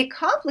Point, it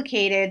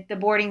complicated the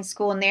boarding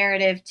school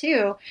narrative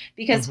too,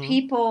 because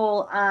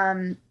people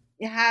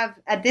have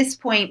at this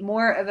point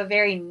more of a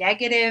very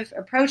negative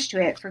approach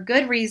to it for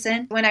good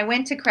reason. When I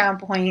went to Crown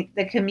Point,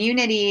 the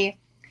community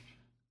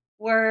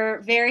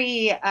were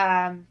very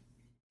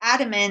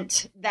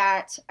adamant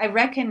that I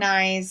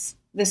recognize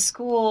the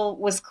school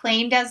was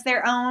claimed as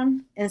their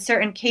own in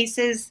certain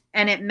cases,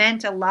 and it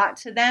meant a lot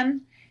to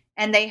them.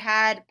 And they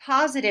had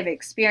positive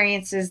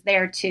experiences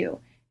there too.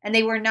 And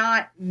they were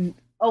not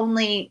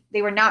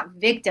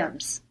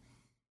victims.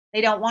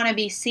 They don't want to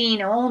be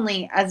seen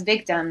only as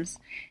victims.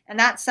 And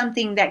that's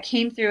something that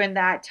came through in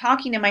that,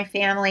 talking to my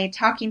family,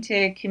 talking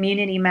to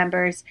community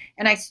members,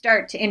 and I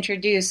start to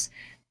introduce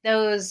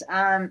those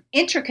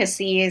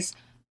intricacies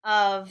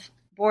of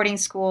boarding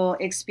school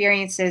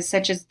experiences,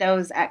 such as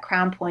those at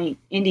Crown Point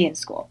Indian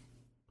School.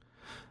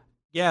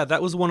 Yeah,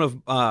 that was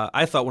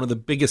I thought one of the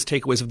biggest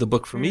takeaways of the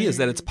book for me is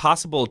that it's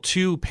possible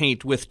to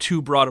paint with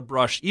too broad a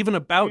brush, even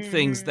about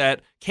things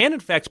that can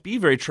in fact be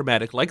very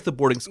traumatic, like the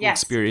boarding school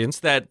experience,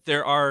 that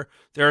there are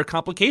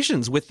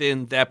complications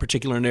within that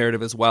particular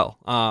narrative as well.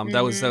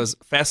 That was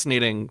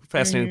fascinating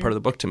part of the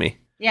book to me.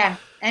 Yeah.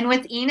 And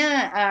with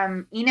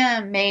Ina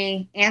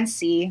May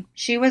Ansey,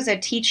 she was a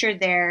teacher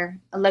there,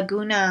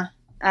 Laguna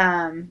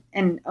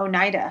in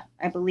Oneida,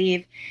 I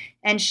believe.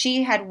 And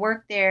she had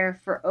worked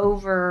there for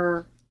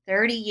over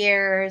 30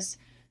 years.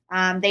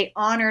 They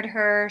honored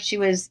her. She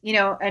was,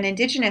 an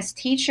Indigenous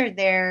teacher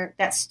there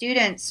that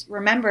students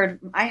remembered.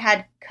 I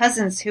had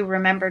cousins who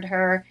remembered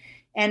her.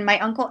 And my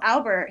Uncle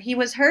Albert, he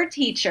was her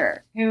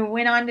teacher who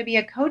went on to be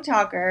a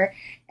co-talker.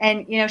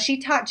 And, she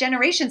taught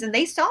generations, and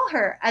they saw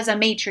her as a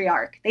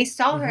matriarch. They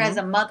saw her as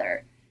a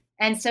mother.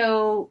 And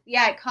so,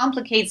 it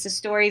complicates the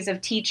stories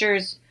of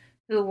teachers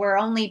who were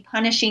only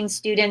punishing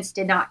students,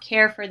 did not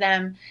care for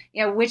them,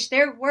 which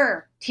there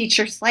were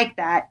teachers like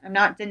that. I'm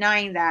not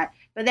denying that.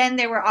 But then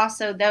there were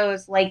also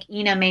those like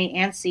Ina May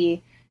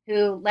Ansey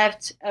who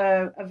left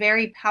a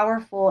very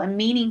powerful and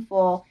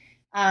meaningful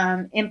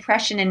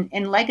impression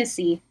and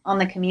legacy on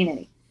the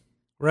community.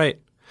 Right.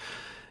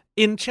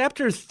 In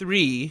Chapter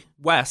 3,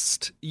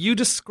 West, you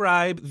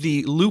describe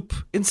the Loop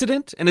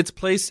incident and its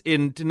place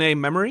in Dene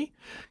memory.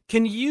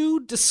 Can you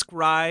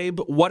describe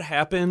what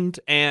happened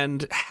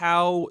and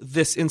how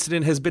this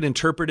incident has been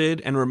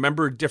interpreted and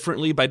remembered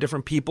differently by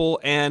different people,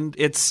 and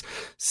its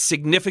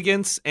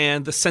significance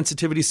and the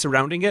sensitivity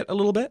surrounding it a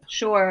little bit?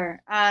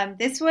 Sure.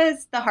 This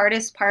was the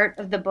hardest part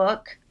of the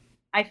book.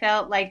 I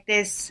felt like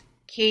this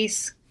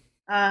case,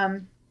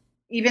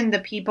 even the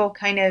people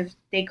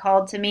they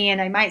called to me,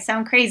 and I might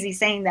sound crazy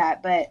saying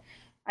that, but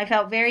I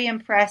felt very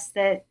impressed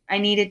that I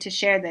needed to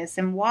share this.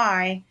 And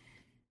why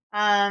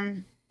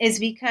is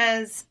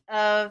because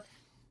of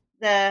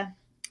the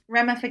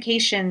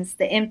ramifications,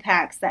 the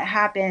impacts that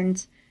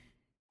happened.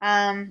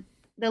 The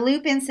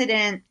Loop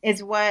incident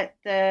is what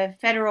the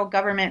federal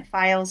government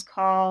files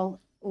call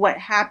what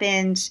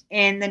happened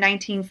in the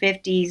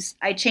 1950s.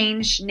 I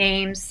changed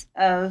names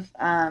of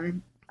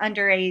the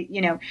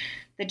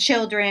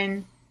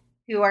children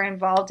who are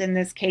involved in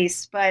this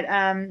case, but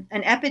an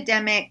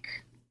epidemic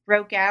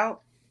broke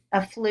out,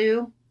 a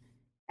flu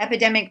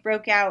epidemic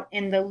broke out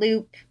in the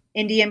Loop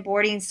Indian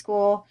boarding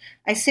school.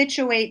 I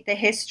situate the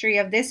history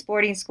of this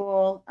boarding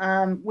school,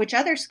 which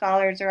other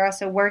scholars are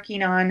also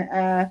working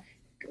on.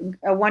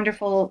 A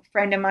wonderful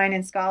friend of mine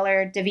and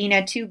scholar,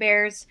 Davina Two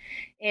Bears,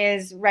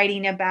 is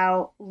writing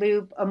about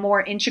Loop, a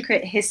more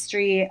intricate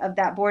history of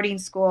that boarding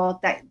school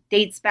that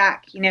dates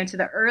back, to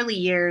the early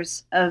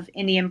years of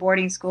Indian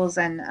boarding schools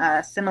and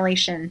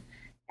assimilation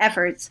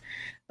efforts.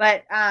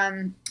 But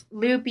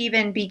Loop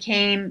even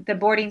became, the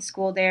boarding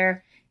school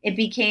there, it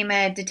became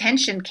a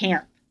detention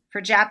camp for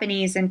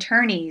Japanese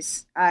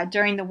internees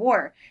during the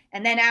war.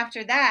 And then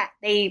after that,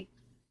 they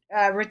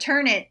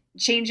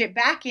change it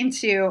back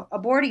into a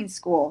boarding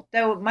school,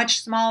 though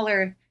much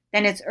smaller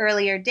than its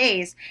earlier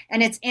days.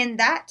 And it's in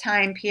that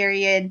time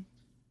period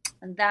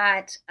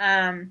that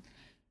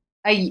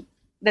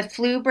the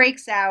flu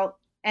breaks out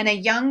and a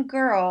young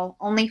girl,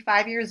 only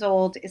 5 years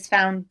old, is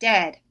found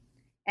dead.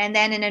 And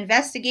then an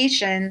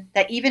investigation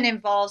that even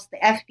involves the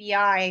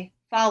FBI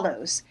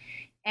follows.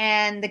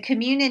 And the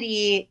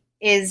community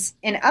is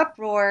in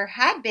uproar,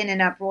 had been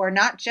in uproar,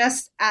 not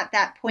just at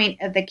that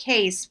point of the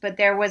case, but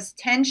there was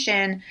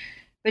tension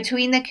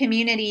between the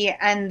community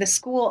and the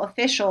school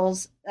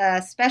officials,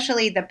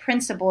 especially the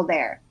principal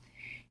there.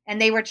 And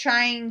they were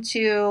trying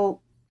to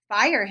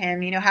fire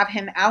him, have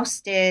him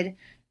ousted,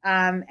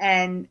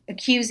 and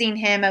accusing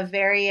him of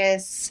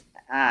various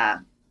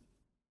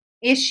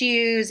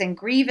issues and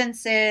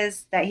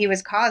grievances that he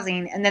was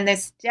causing. And then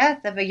this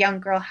death of a young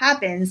girl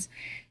happens.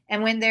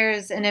 And when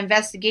there's an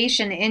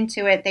investigation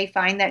into it, they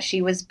find that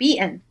she was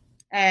beaten.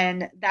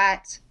 And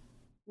that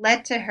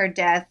led to her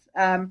death,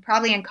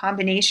 probably in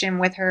combination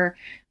with her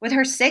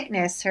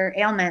sickness, her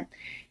ailment.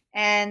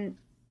 And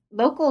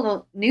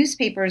local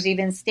newspapers,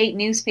 even state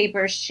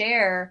newspapers,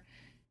 share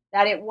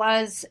that it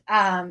was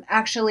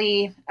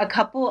actually a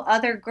couple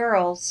other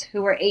girls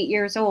who were 8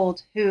 years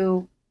old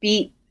who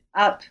beat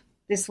up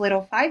this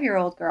little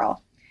 5-year-old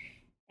girl.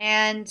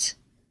 And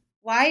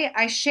why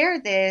I share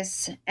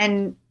this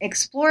and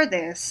explore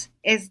this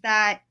is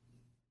that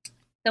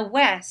the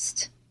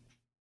West,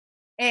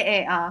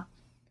 it's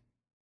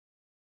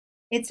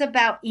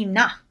about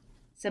ina.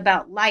 It's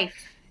about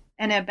life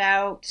and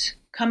about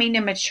coming to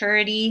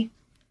maturity,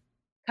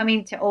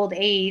 coming to old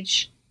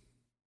age.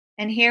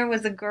 And here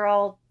was a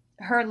girl,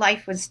 her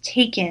life was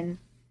taken.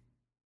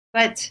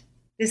 But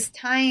this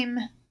time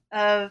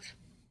of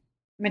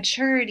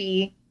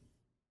maturity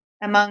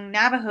among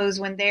Navajos,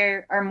 when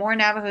there are more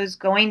Navajos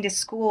going to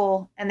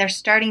school and they're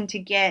starting to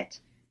get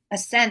a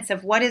sense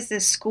of what is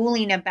this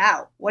schooling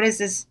about? What is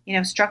this,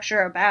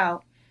 structure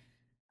about?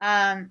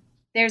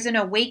 There's an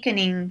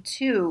awakening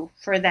too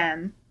for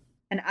them,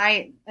 an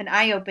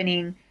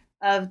eye-opening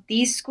of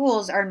these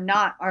schools are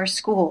not our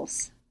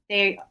schools.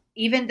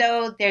 Even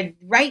though they're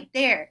right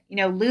there,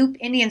 Loop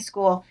Indian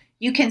School,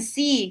 you can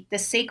see the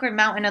sacred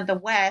mountain of the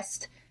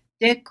West,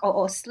 Dik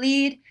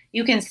Ooslid,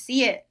 you can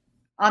see it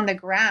on the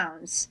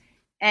grounds.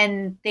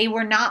 And they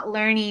were not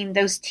learning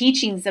those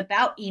teachings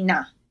about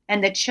Ina.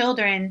 And the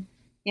children,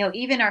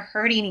 even are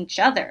hurting each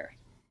other.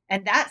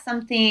 And that's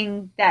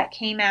something that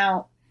came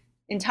out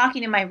in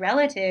talking to my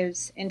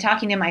relatives and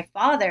talking to my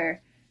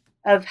father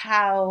of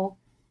how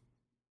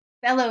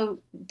fellow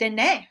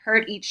Dene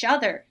hurt each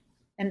other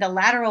and the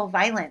lateral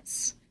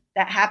violence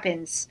that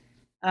happens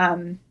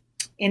in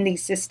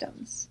these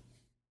systems.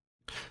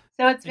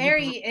 So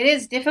it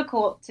is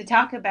difficult to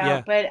talk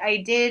about, but I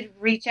did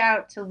reach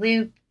out to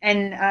Loop,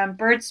 and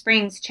Bird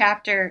Springs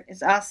chapter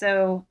is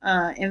also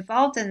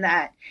involved in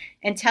that,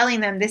 and telling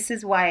them this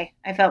is why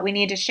I felt we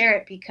need to share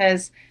it,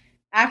 because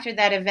after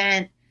that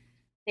event,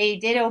 they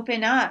did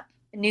open up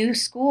a new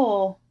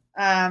school,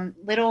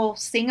 Little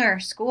Singer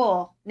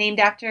School, named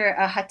after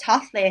a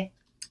Hatathle,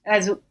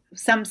 as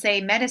some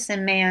say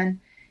medicine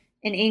man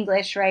in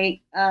English,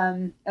 right,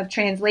 of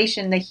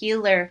translation, the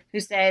healer, who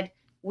said,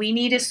 we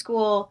need a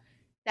school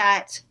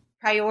that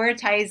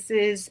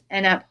prioritizes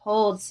and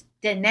upholds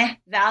Dene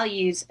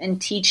values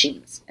and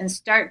teachings and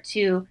start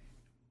to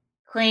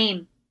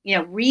reclaim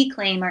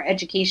our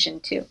education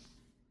too.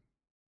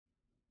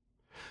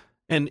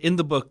 And in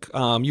the book,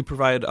 you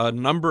provide a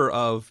number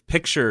of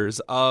pictures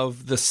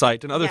of the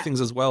site and other things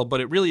as well. But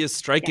it really is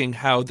striking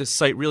how this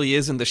site really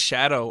is in the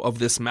shadow of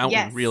this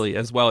mountain, really,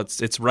 as well.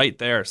 It's right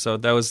there. So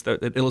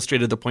it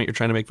illustrated the point you're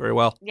trying to make very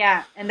well.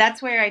 Yeah, and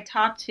that's where I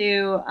talked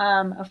to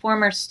a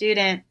former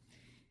student,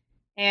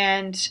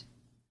 and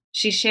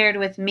she shared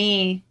with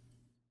me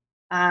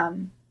her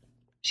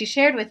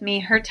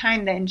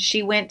time that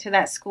she went to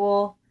that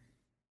school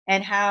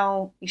and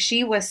how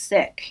she was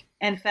sick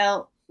and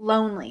felt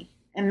lonely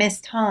and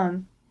missed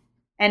home.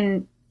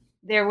 And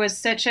there was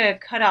such a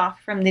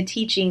cutoff from the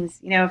teachings,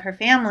 of her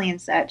family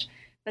and such.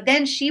 But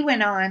then she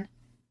went on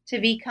to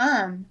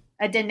become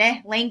a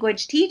Dene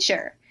language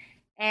teacher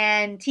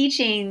and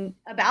teaching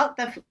about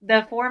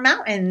the four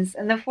mountains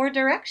and the four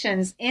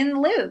directions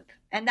in Loop.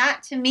 And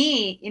that to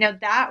me,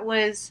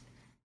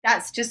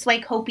 that's just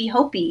like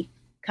Hopi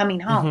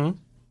coming home.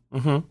 Mm-hmm.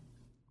 Mm-hmm.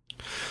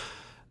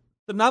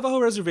 The Navajo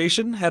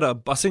Reservation had a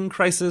busing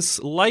crisis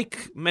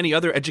like many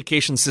other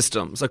education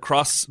systems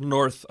across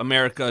North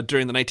America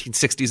during the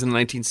 1960s and the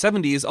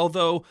 1970s,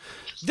 although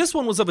this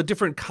one was of a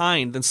different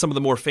kind than some of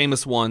the more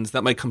famous ones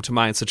that might come to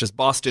mind, such as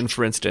Boston,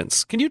 for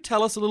instance. Can you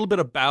tell us a little bit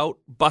about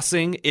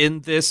busing in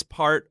this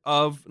part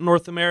of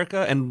North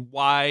America and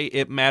why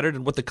it mattered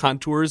and what the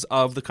contours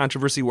of the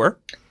controversy were?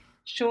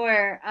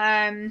 Sure.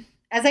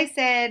 As I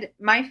said,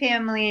 my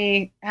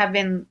family have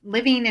been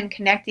living and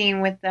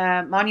connecting with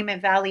the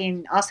Monument Valley,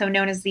 and also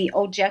known as the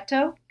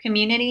Ojeto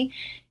community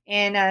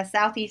in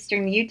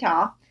southeastern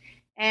Utah.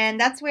 And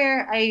that's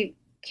where I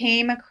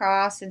came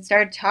across and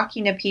started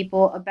talking to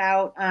people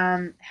about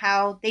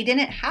how they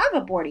didn't have a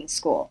boarding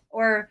school,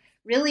 or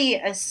really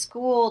a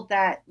school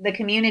that the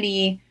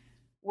community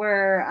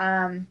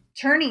were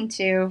turning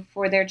to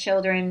for their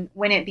children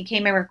when it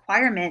became a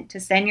requirement to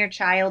send your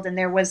child, and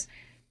there was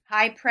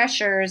high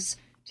pressures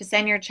to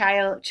send your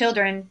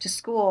children to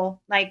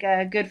school. Like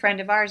a good friend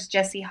of ours,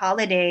 Jesse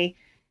Holiday,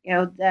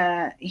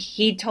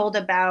 he told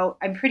about,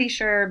 I'm pretty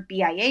sure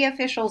BIA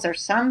officials or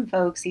some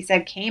folks, he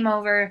said, came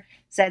over,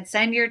 said,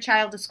 send your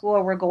child to school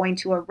or we're going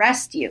to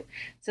arrest you.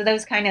 So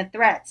those kind of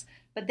threats.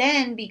 But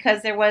then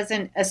because there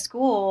wasn't a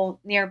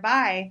school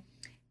nearby,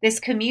 this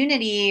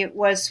community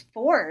was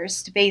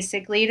forced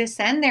basically to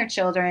send their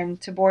children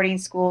to boarding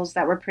schools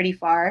that were pretty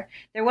far.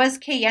 There was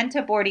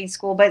Kayenta boarding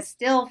school, but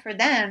still for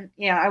them,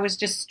 I was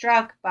just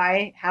struck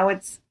by how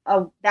it's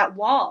that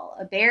wall,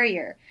 a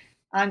barrier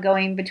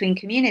ongoing between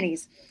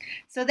communities.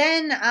 So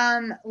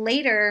then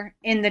later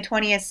in the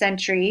 20th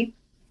century,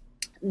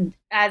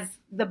 as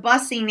the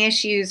busing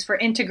issues for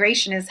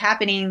integration is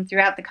happening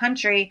throughout the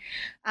country,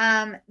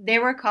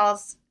 there were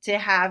calls to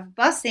have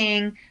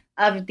busing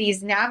of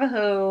these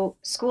Navajo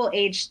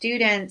school-age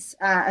students,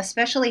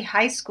 especially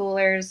high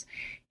schoolers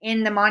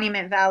in the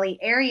Monument Valley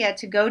area,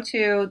 to go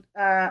to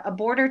a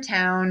border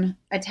town,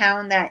 a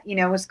town that,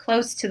 was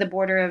close to the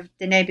border of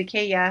Dene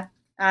Bikeya,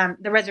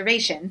 the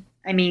reservation,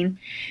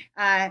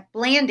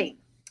 Blanding.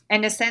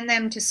 and to send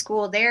them to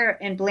school there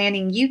in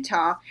Blanding,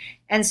 Utah.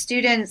 And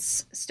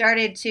students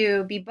started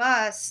to be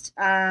bused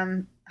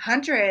over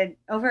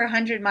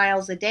 100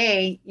 miles a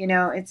day.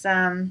 It's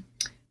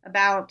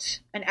about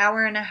an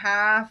hour and a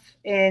half,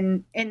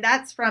 and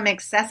that's from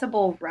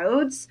accessible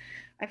roads.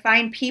 I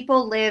find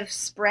people live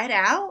spread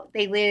out.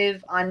 They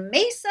live on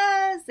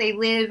mesas. They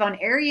live on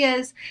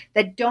areas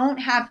that don't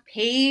have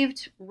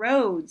paved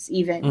roads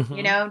even.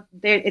 Mm-hmm.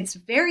 It's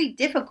very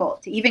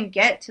difficult to even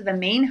get to the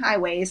main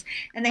highways.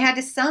 And they had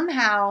to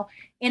somehow,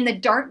 in the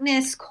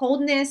darkness,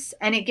 coldness,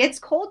 and it gets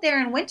cold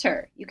there in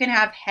winter. You can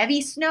have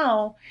heavy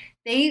snow.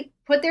 They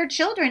put their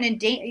children in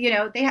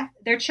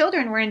their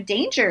children were in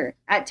danger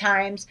at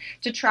times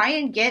to try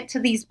and get to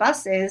these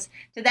buses,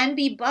 to then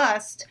be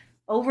bused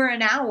over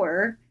an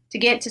hour to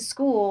get to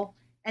school.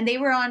 And they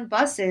were on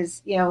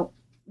buses,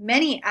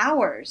 many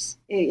hours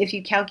if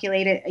you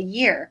calculate it a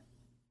year.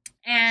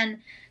 And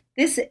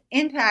this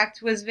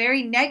impact was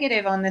very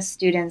negative on the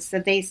students,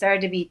 that they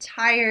started to be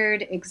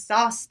tired,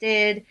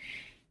 exhausted.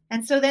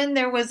 And so then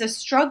there was a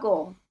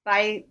struggle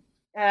by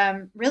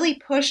really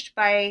pushed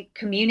by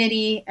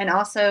community and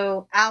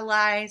also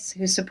allies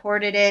who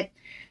supported it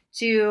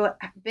to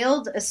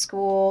build a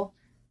school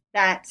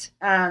that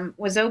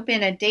was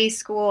open, a day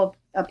school,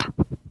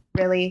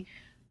 really,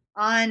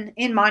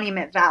 in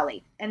Monument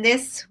Valley. And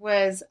this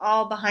was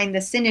all behind the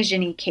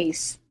Sinigine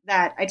case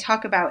that I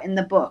talk about in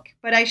the book.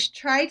 But I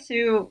try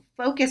to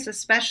focus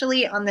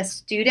especially on the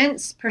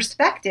students'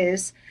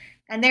 perspectives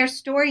and their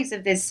stories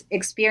of this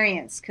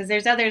experience, because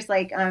there's others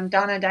like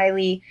Donna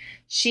Diley.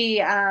 She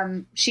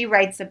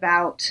writes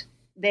about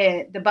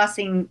the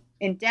busing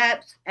in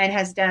depth and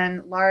has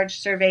done large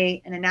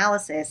survey and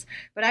analysis.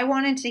 But I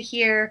wanted to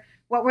hear,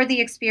 what were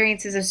the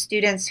experiences of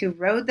students who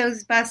rode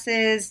those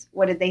buses?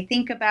 What did they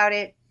think about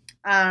it?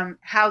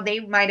 How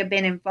they might have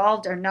been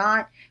involved or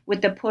not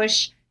with the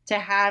push to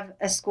have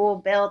a school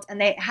built.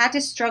 And they had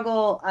to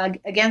struggle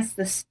against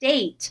the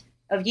state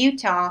of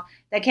Utah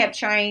that kept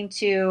trying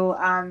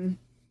to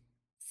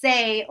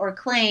say or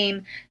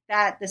claim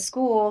that the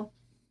school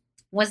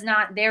was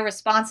not their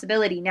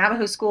responsibility.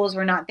 Navajo schools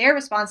were not their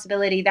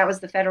responsibility. That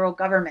was the federal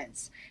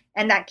government's.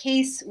 And that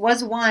case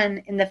was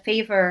won in the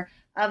favor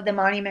of the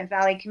Monument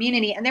Valley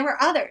community. And there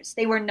were others.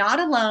 They were not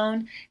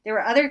alone. There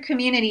were other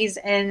communities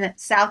in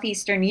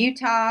southeastern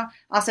Utah,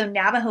 also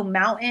Navajo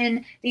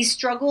Mountain. These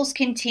struggles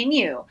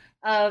continue,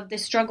 of the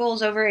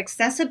struggles over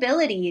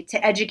accessibility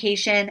to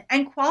education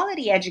and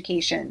quality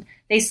education.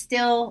 They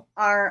still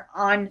are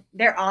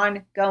they're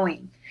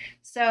ongoing.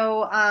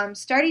 So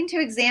starting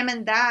to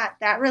examine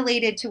that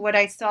related to what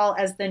I saw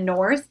as the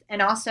North,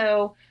 and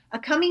also a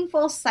coming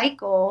full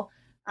cycle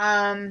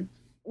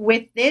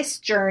with this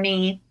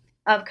journey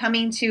of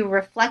coming to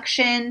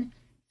reflection,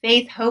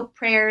 faith, hope,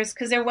 prayers,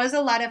 because there was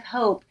a lot of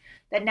hope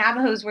that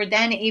Navajos were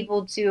then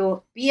able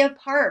to be a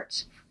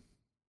part,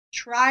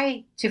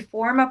 try to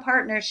form a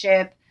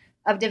partnership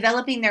of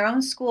developing their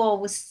own school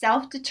with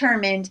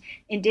self-determined,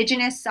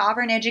 indigenous,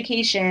 sovereign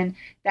education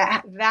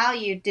that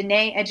valued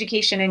Diné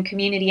education and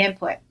community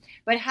input.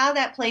 But how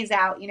that plays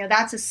out,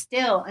 that's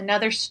still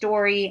another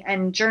story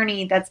and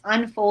journey that's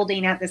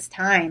unfolding at this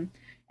time,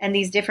 and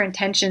these different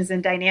tensions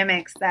and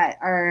dynamics that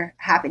are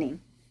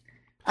happening.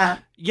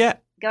 Yeah.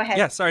 Go ahead.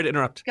 Yeah, sorry to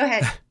interrupt. Go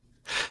ahead.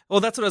 Well,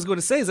 that's what I was going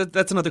to say.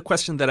 That's another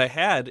question that I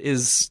had.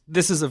 This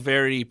is a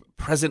very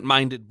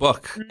present-minded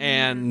book, Mm-hmm.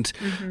 and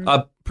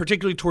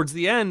particularly towards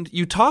the end,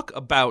 you talk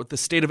about the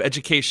state of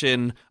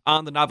education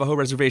on the Navajo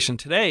reservation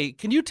today.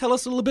 Can you tell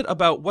us a little bit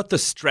about what the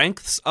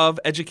strengths of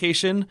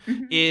education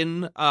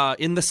in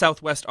the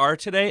Southwest are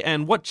today,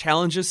 and what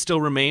challenges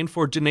still remain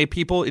for Diné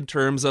people in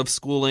terms of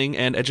schooling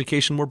and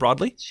education more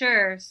broadly?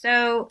 Sure.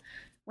 So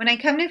when I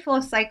come to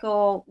Full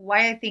Cycle,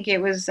 why I think it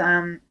was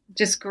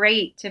just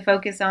great to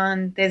focus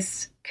on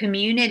this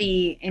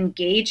community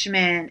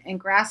engagement and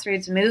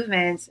grassroots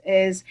movements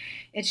is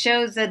it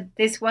shows that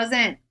this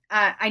wasn't,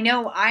 I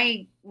know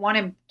I want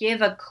to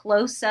give a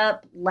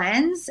close-up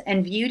lens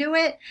and view to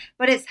it,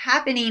 but it's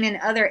happening in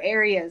other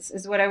areas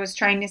is what I was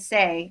trying to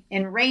say.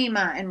 In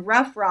Rama and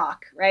Rough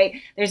Rock, right?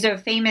 There's a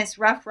famous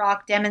Rough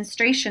Rock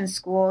demonstration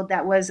school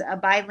that was a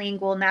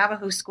bilingual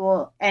Navajo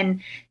school,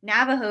 and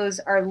Navajos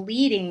are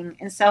leading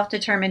in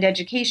self-determined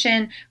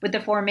education with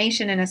the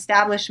formation and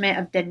establishment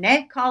of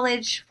Diné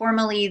College,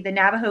 formerly the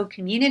Navajo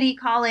Community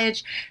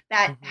College,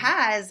 that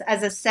has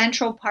as a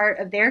central part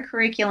of their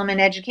curriculum and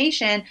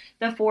education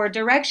the 4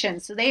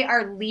 directions. So they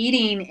are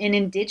leading in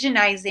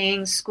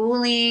indigenizing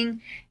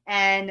schooling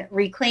and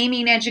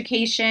reclaiming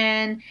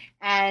education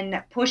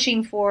and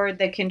pushing for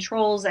the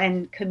controls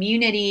and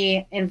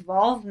community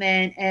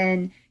involvement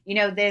and,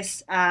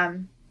 this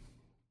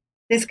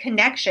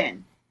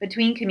connection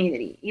between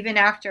community, even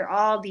after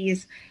all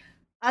these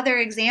other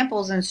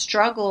examples and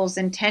struggles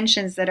and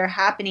tensions that are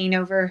happening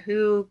over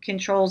who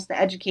controls the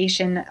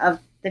education of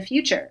the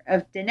future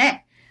of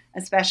Diné,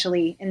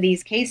 especially in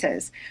these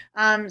cases.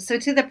 So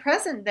to the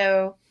present,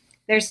 though,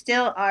 there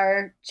still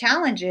are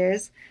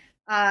challenges,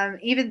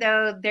 even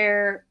though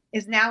there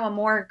is now a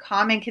more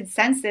common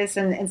consensus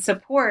and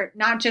support,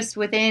 not just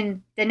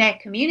within the Dene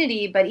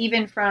community, but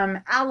even from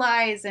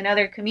allies and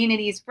other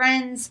communities,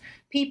 friends,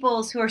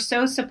 peoples who are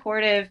so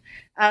supportive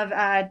of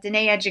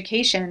Dene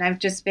education. I've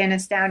just been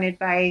astounded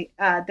by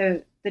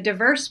the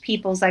diverse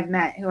peoples I've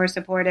met who are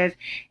supportive.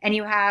 And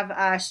you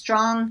have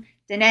strong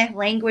Dene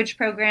language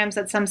programs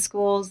at some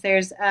schools.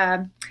 There's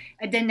a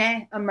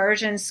Dene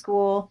immersion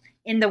school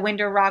in the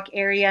Window Rock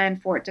area in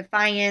Fort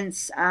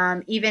Defiance,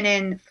 even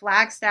in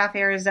Flagstaff,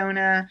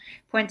 Arizona.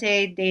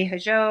 Puente de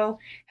Hajo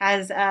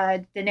has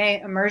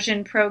Dene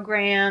immersion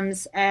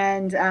programs,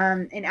 and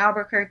in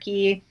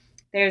Albuquerque,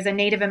 there's a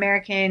Native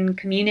American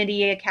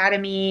Community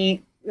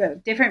Academy,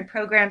 different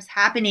programs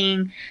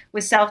happening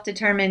with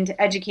self-determined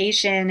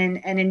education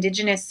and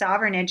indigenous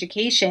sovereign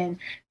education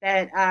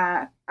that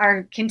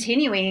are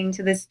continuing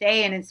to this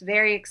day. And it's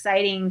very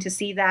exciting to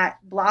see that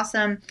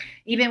blossom.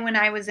 Even when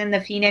I was in the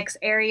Phoenix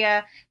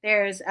area,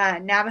 there's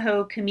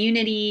Navajo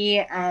community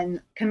and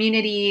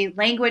community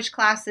language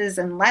classes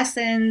and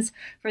lessons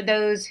for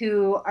those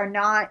who are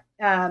not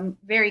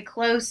very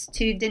close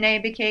to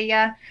Dene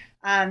Bikeya.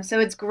 So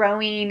it's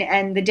growing,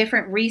 and the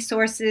different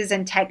resources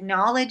and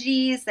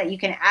technologies that you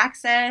can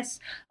access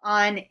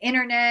on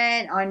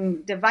internet,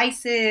 on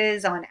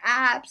devices, on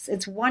apps.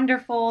 It's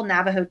wonderful.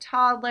 Navajo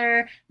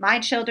Toddler. My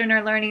children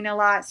are learning a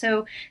lot.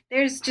 So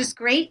there's just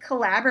great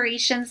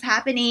collaborations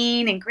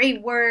happening and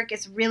great work.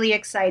 It's really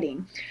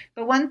exciting.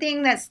 But one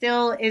thing that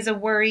still is a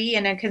worry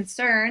and a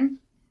concern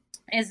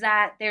is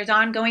that there's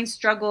ongoing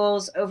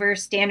struggles over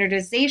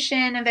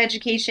standardization of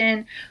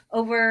education,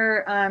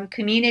 over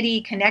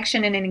community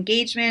connection and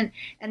engagement.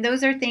 And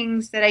those are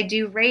things that I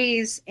do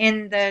raise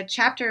in the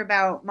chapter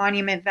about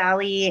Monument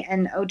Valley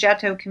and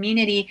Ojeto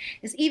community,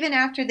 is even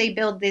after they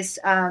build this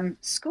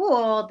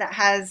school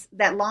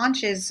that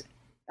launches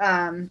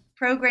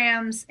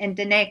programs in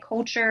Dene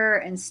culture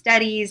and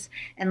studies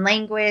and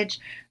language,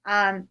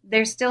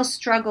 there's still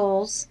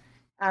struggles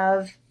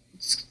of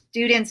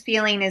students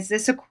feeling, is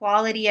this a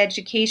quality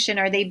education?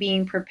 Are they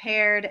being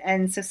prepared?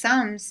 And so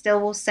some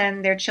still will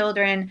send their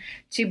children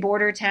to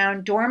border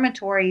town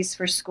dormitories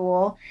for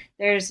school.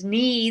 There's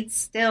needs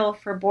still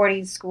for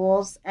boarding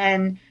schools.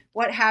 And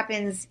what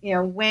happens,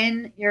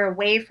 when you're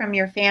away from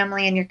your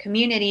family and your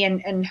community,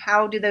 and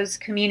how do those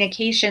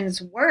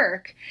communications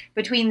work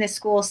between the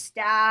school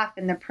staff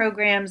and the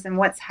programs and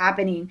what's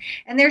happening?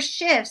 And there's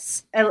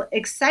shifts,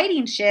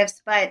 exciting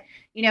shifts, but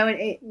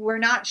we're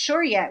not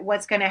sure yet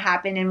what's going to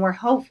happen, and we're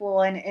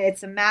hopeful. And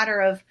it's a matter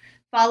of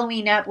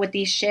following up with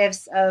these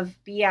shifts of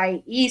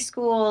BIE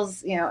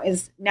schools.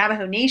 Is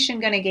Navajo Nation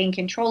going to gain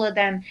control of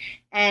them?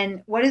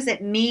 And what does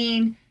it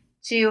mean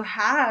to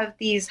have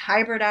these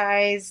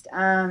hybridized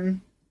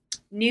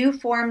new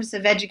forms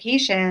of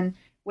education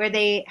where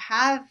they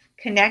have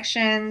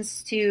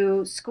connections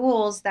to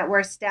schools that were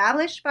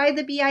established by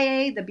the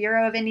BIA, the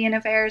Bureau of Indian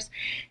Affairs,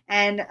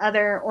 and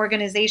other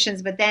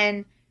organizations, but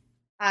then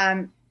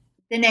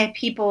Dene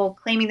people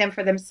claiming them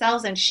for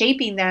themselves and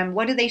shaping them?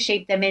 What do they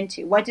shape them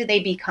into? What do they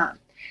become?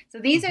 So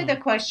these are the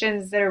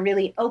questions that are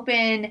really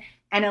open,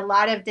 and a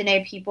lot of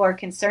Dene people are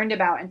concerned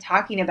about and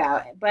talking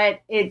about.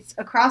 But it's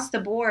across the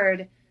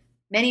board.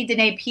 Many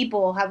Dene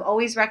people have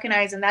always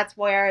recognized, and that's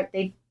where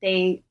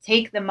they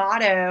take the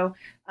motto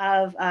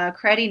of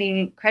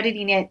crediting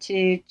it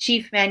to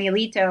Chief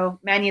Manuelito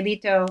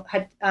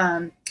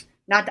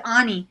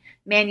Nat'ani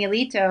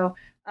Manuelito,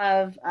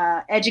 of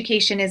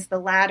education is the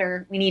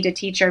ladder. We need to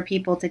teach our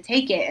people to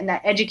take it, and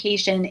that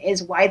education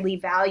is widely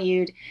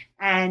valued,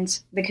 and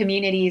the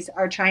communities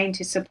are trying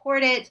to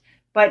support it.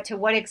 But to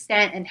what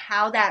extent and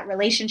how that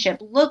relationship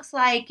looks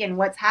like and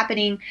what's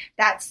happening,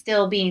 that's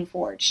still being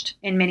forged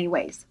in many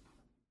ways.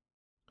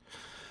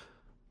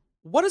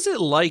 What is it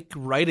like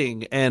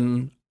writing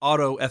an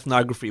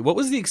autoethnography? What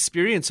was the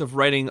experience of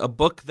writing a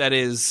book that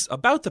is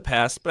about the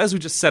past, but as we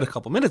just said a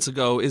couple minutes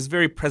ago, is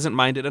very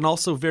present-minded and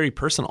also very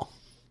personal?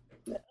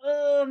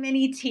 Oh,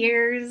 many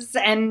tears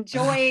and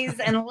joys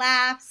and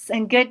laughs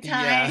and good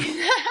times.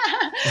 Yeah.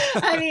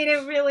 I mean,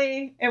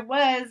 it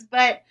was,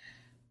 but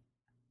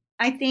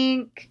I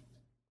think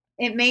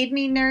it made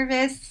me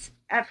nervous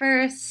at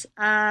first.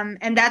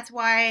 And that's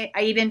why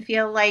I even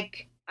feel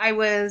like I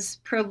was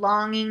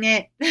prolonging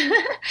it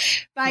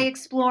by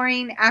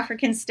exploring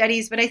African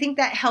studies. But I think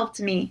that helped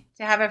me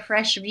to have a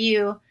fresh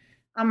view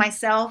on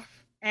myself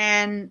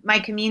and my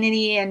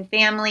community and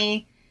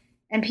family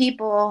and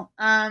people,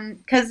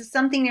 because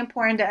something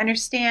important to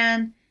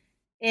understand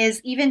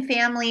is even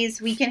families,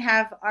 we can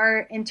have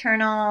our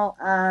internal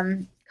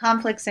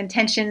conflicts and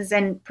tensions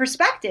and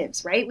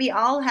perspectives, right? We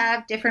all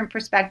have different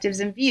perspectives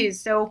and views.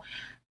 So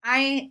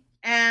I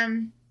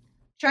am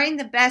trying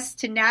the best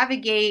to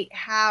navigate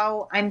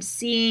how I'm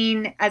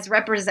seen as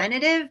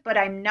representative, but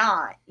I'm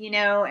not,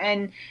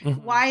 and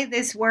why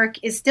this work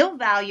is still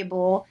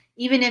valuable.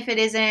 Even if it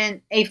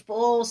isn't a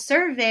full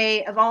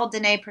survey of all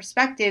Dene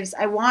perspectives,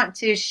 I want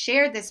to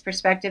share this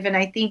perspective. And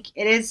I think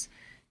it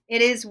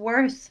is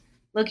worth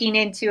looking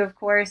into, of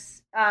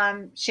course,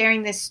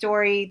 sharing this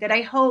story that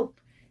I hope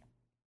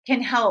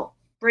can help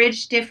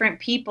bridge different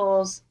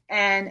peoples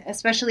and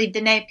especially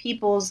Dene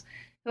peoples,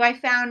 who I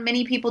found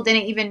many people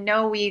didn't even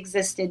know we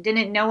existed,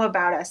 didn't know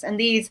about us.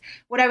 And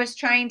what I was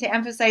trying to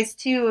emphasize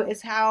too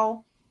is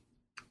how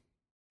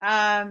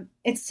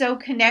it's so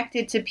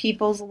connected to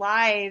people's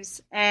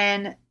lives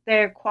and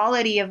their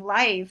quality of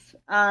life,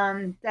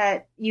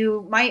 that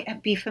you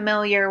might be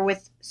familiar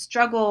with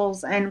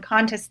struggles and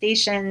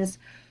contestations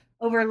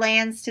over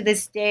lands to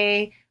this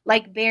day,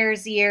 like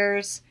Bears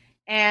Ears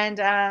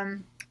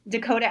and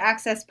Dakota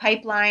Access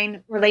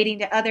Pipeline relating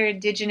to other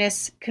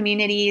indigenous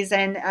communities.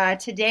 And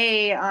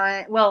today,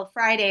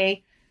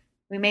 Friday,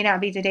 we may not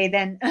be today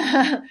then,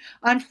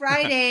 on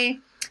Friday,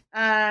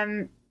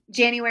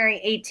 January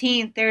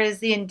 18th, there is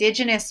the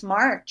Indigenous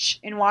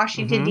March in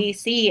Washington,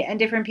 D.C., and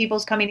different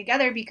peoples coming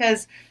together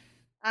because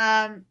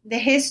the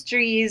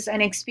histories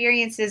and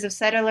experiences of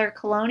settler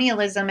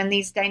colonialism and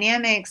these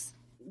dynamics,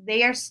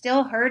 they are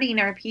still hurting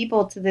our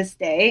people to this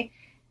day.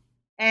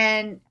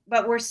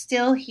 But we're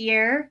still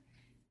here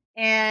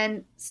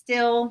and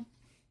still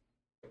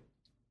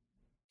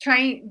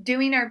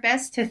doing our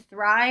best to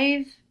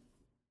thrive,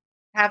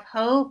 have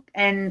hope,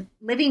 and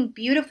living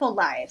beautiful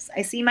lives.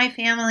 I see my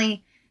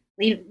family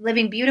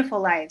living beautiful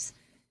lives,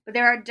 but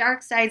there are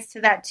dark sides to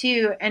that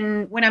too.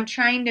 And when I'm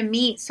trying to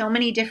meet so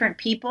many different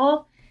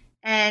people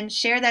and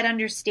share that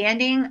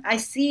understanding, I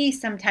see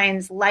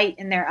sometimes light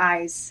in their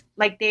eyes,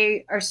 like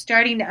they are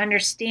starting to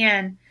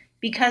understand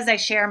because I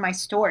share my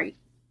story.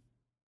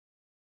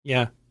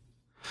 Yeah.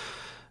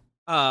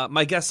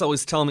 My guests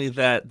always tell me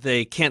that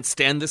they can't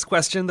stand this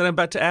question that I'm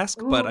about to ask,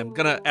 but I'm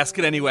gonna ask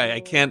it anyway.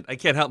 I can't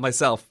help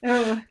myself.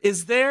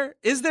 Is there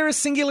a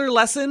singular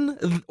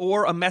lesson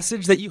or a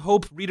message that you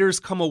hope readers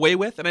come away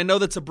with? And I know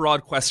that's a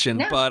broad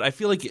question, but I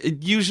feel like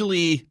it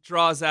usually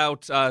draws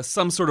out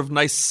some sort of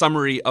nice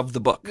summary of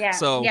the book. Yeah.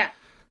 So,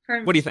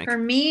 what do you think? For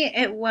me,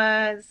 it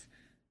was,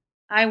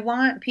 I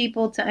want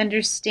people to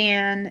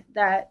understand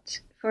that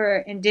for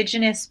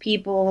Indigenous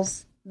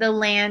peoples, the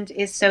land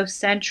is so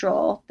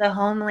central. The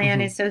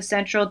homeland is so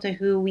central to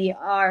who we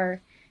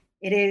are.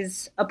 It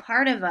is a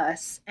part of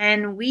us.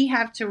 And we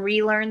have to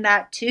relearn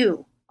that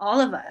too. All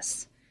of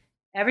us,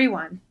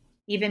 everyone,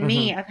 even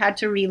me, I've had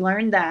to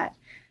relearn that,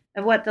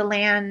 of what the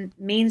land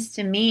means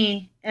to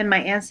me and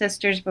my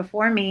ancestors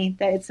before me,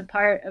 that it's a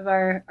part of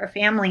our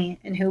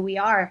family and who we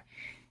are.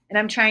 And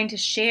I'm trying to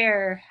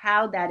share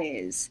how that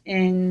is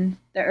in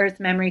the Earth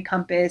Memory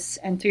Compass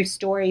and through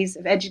stories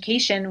of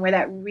education where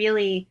that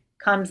really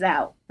comes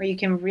out, where you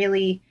can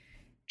really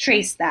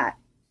trace that.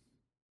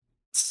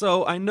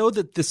 So I know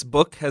that this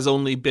book has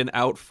only been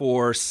out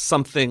for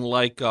something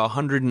like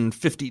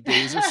 150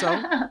 days or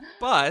so,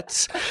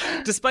 but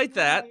despite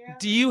that,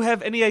 do you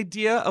have any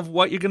idea of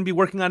what you're going to be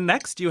working on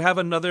next? Do you have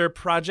another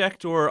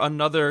project or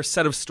another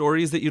set of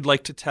stories that you'd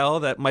like to tell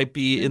that might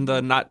be in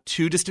the not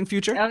too distant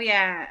future? Oh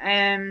yeah,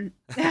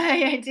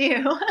 I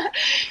do.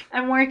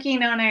 I'm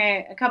working on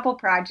a couple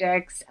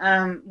projects.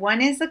 One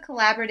is a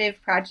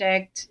collaborative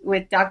project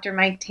with Dr.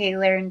 Mike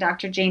Taylor and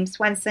Dr. James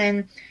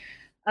Swenson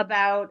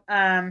about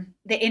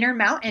the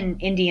Intermountain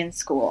Indian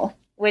School,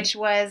 which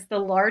was the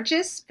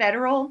largest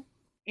federal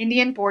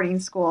Indian boarding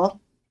school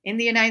in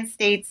the United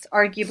States,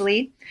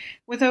 arguably,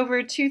 with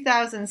over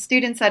 2,000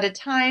 students at a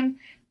time.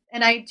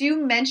 And I do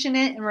mention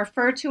it and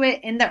refer to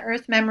it in the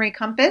Earth Memory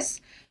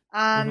Compass,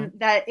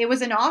 that it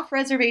was an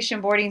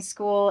off-reservation boarding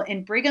school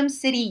in Brigham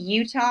City,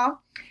 Utah,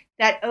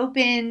 that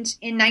opened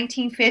in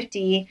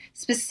 1950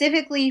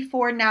 specifically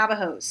for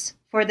Navajos,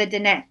 for the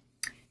Dene.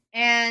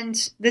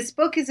 And this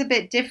book is a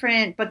bit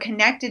different, but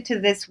connected to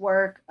this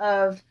work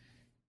of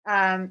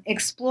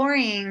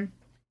exploring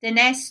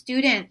Dene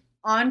student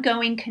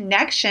ongoing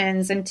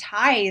connections and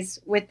ties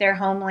with their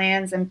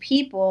homelands and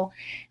people,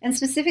 and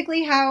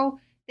specifically how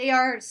they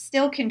are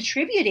still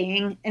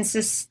contributing and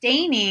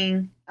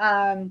sustaining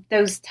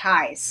those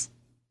ties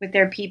with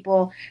their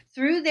people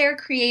through their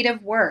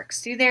creative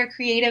works, through their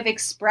creative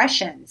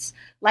expressions,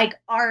 like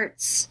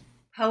arts,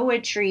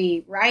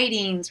 poetry,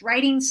 writing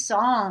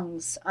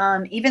songs,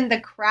 even the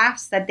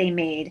crafts that they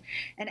made.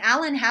 And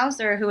Alan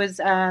Hauser, who was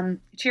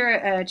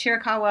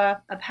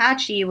Chiricahua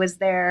Apache, was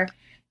there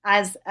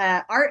as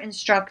an art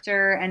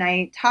instructor, and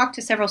I talked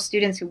to several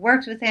students who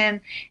worked with him,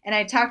 and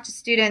I talked to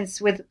students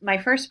with my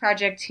first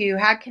project who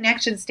had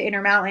connections to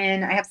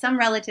Intermountain. I have some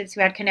relatives who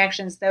had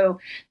connections,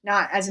 though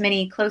not as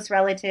many close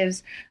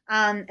relatives,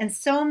 and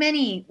so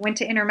many went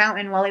to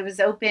Intermountain while it was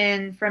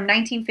open from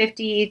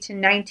 1950 to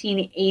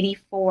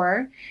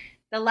 1984.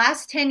 The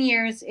last 10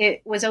 years,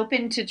 it was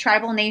open to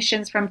tribal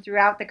nations from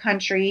throughout the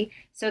country.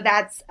 So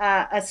that's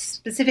a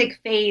specific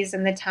phase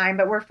in the time.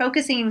 But we're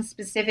focusing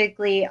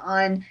specifically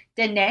on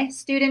Dene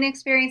student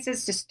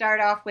experiences to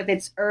start off with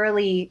its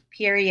early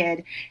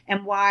period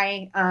and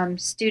why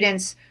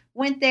students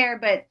went there,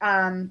 but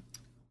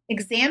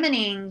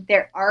examining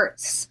their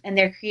arts and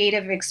their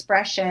creative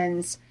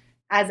expressions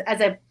as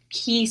a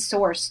key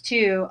source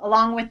too,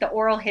 along with the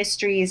oral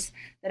histories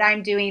that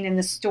I'm doing and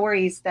the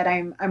stories that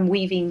I'm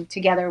weaving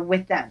together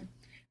with them.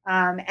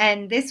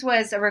 And this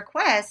was a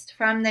request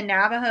from the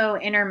Navajo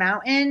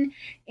Intermountain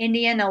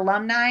Indian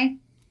alumni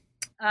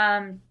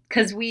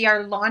because we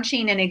are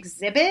launching an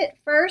exhibit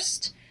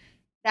first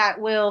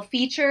that will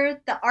feature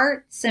the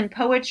arts and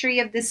poetry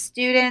of the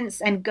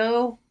students and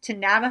go to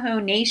Navajo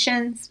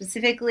Nation,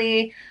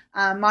 specifically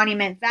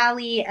Monument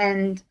Valley,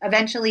 and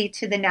eventually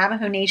to the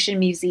Navajo Nation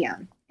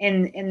Museum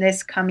in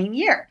this coming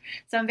year.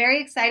 So I'm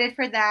very excited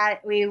for that.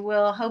 We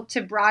will hope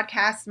to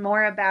broadcast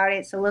more about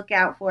it, so look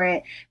out for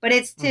it. But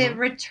it's to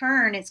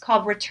return. It's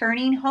called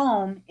Returning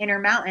Home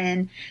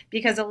Intermountain,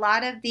 because a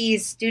lot of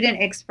these student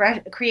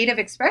creative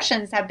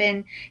expressions have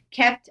been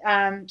kept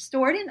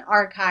stored in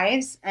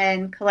archives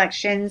and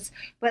collections,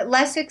 but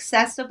less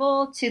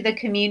accessible to the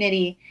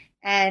community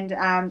and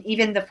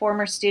even the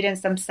former students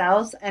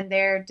themselves and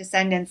their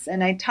descendants.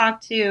 And I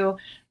talked to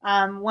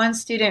one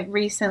student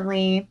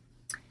recently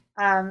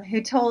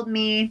who told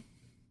me,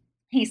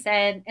 he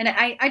said, and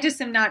I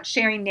just am not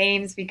sharing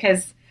names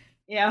because,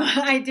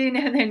 I do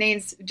know their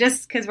names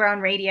just because we're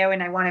on radio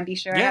and I want to be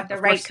sure I have the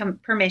right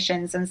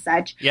permissions and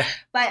such. Yeah.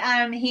 But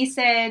he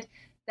said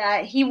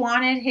that he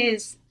wanted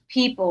his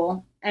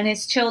people and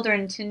his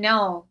children to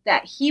know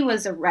that he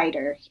was a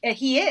writer.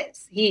 He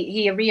is.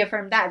 He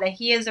reaffirmed that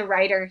he is a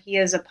writer. He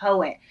is a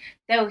poet.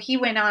 Though he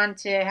went on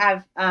to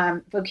have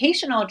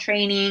vocational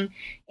training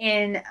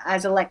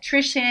as an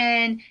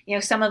electrician.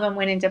 Some of them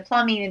went into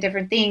plumbing and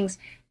different things.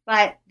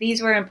 But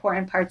these were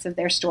important parts of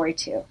their story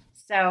too.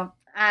 So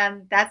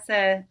that's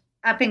a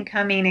up and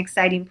coming,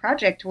 exciting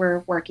project we're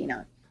working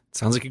on.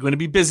 Sounds like you're going to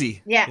be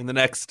busy in the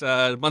next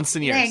months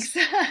and years. Thanks.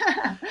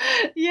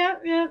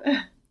 Yep.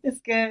 It's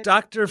good.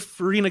 Dr.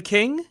 Farina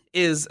King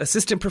is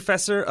assistant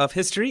professor of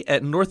history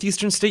at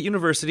Northeastern State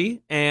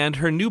University, and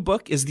her new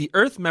book is The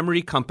Earth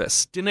Memory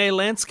Compass, Diné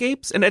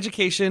Landscapes and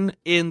Education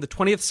in the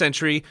 20th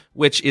Century,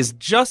 which is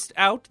just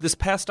out this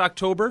past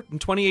October in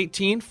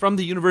 2018 from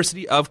the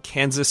University of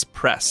Kansas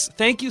Press.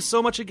 Thank you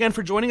so much again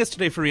for joining us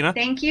today, Farina.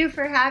 Thank you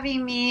for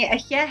having me.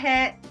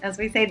 Ahiahet, as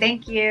we say,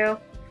 thank you.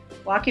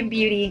 Walk in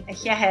beauty.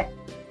 Ahiahet.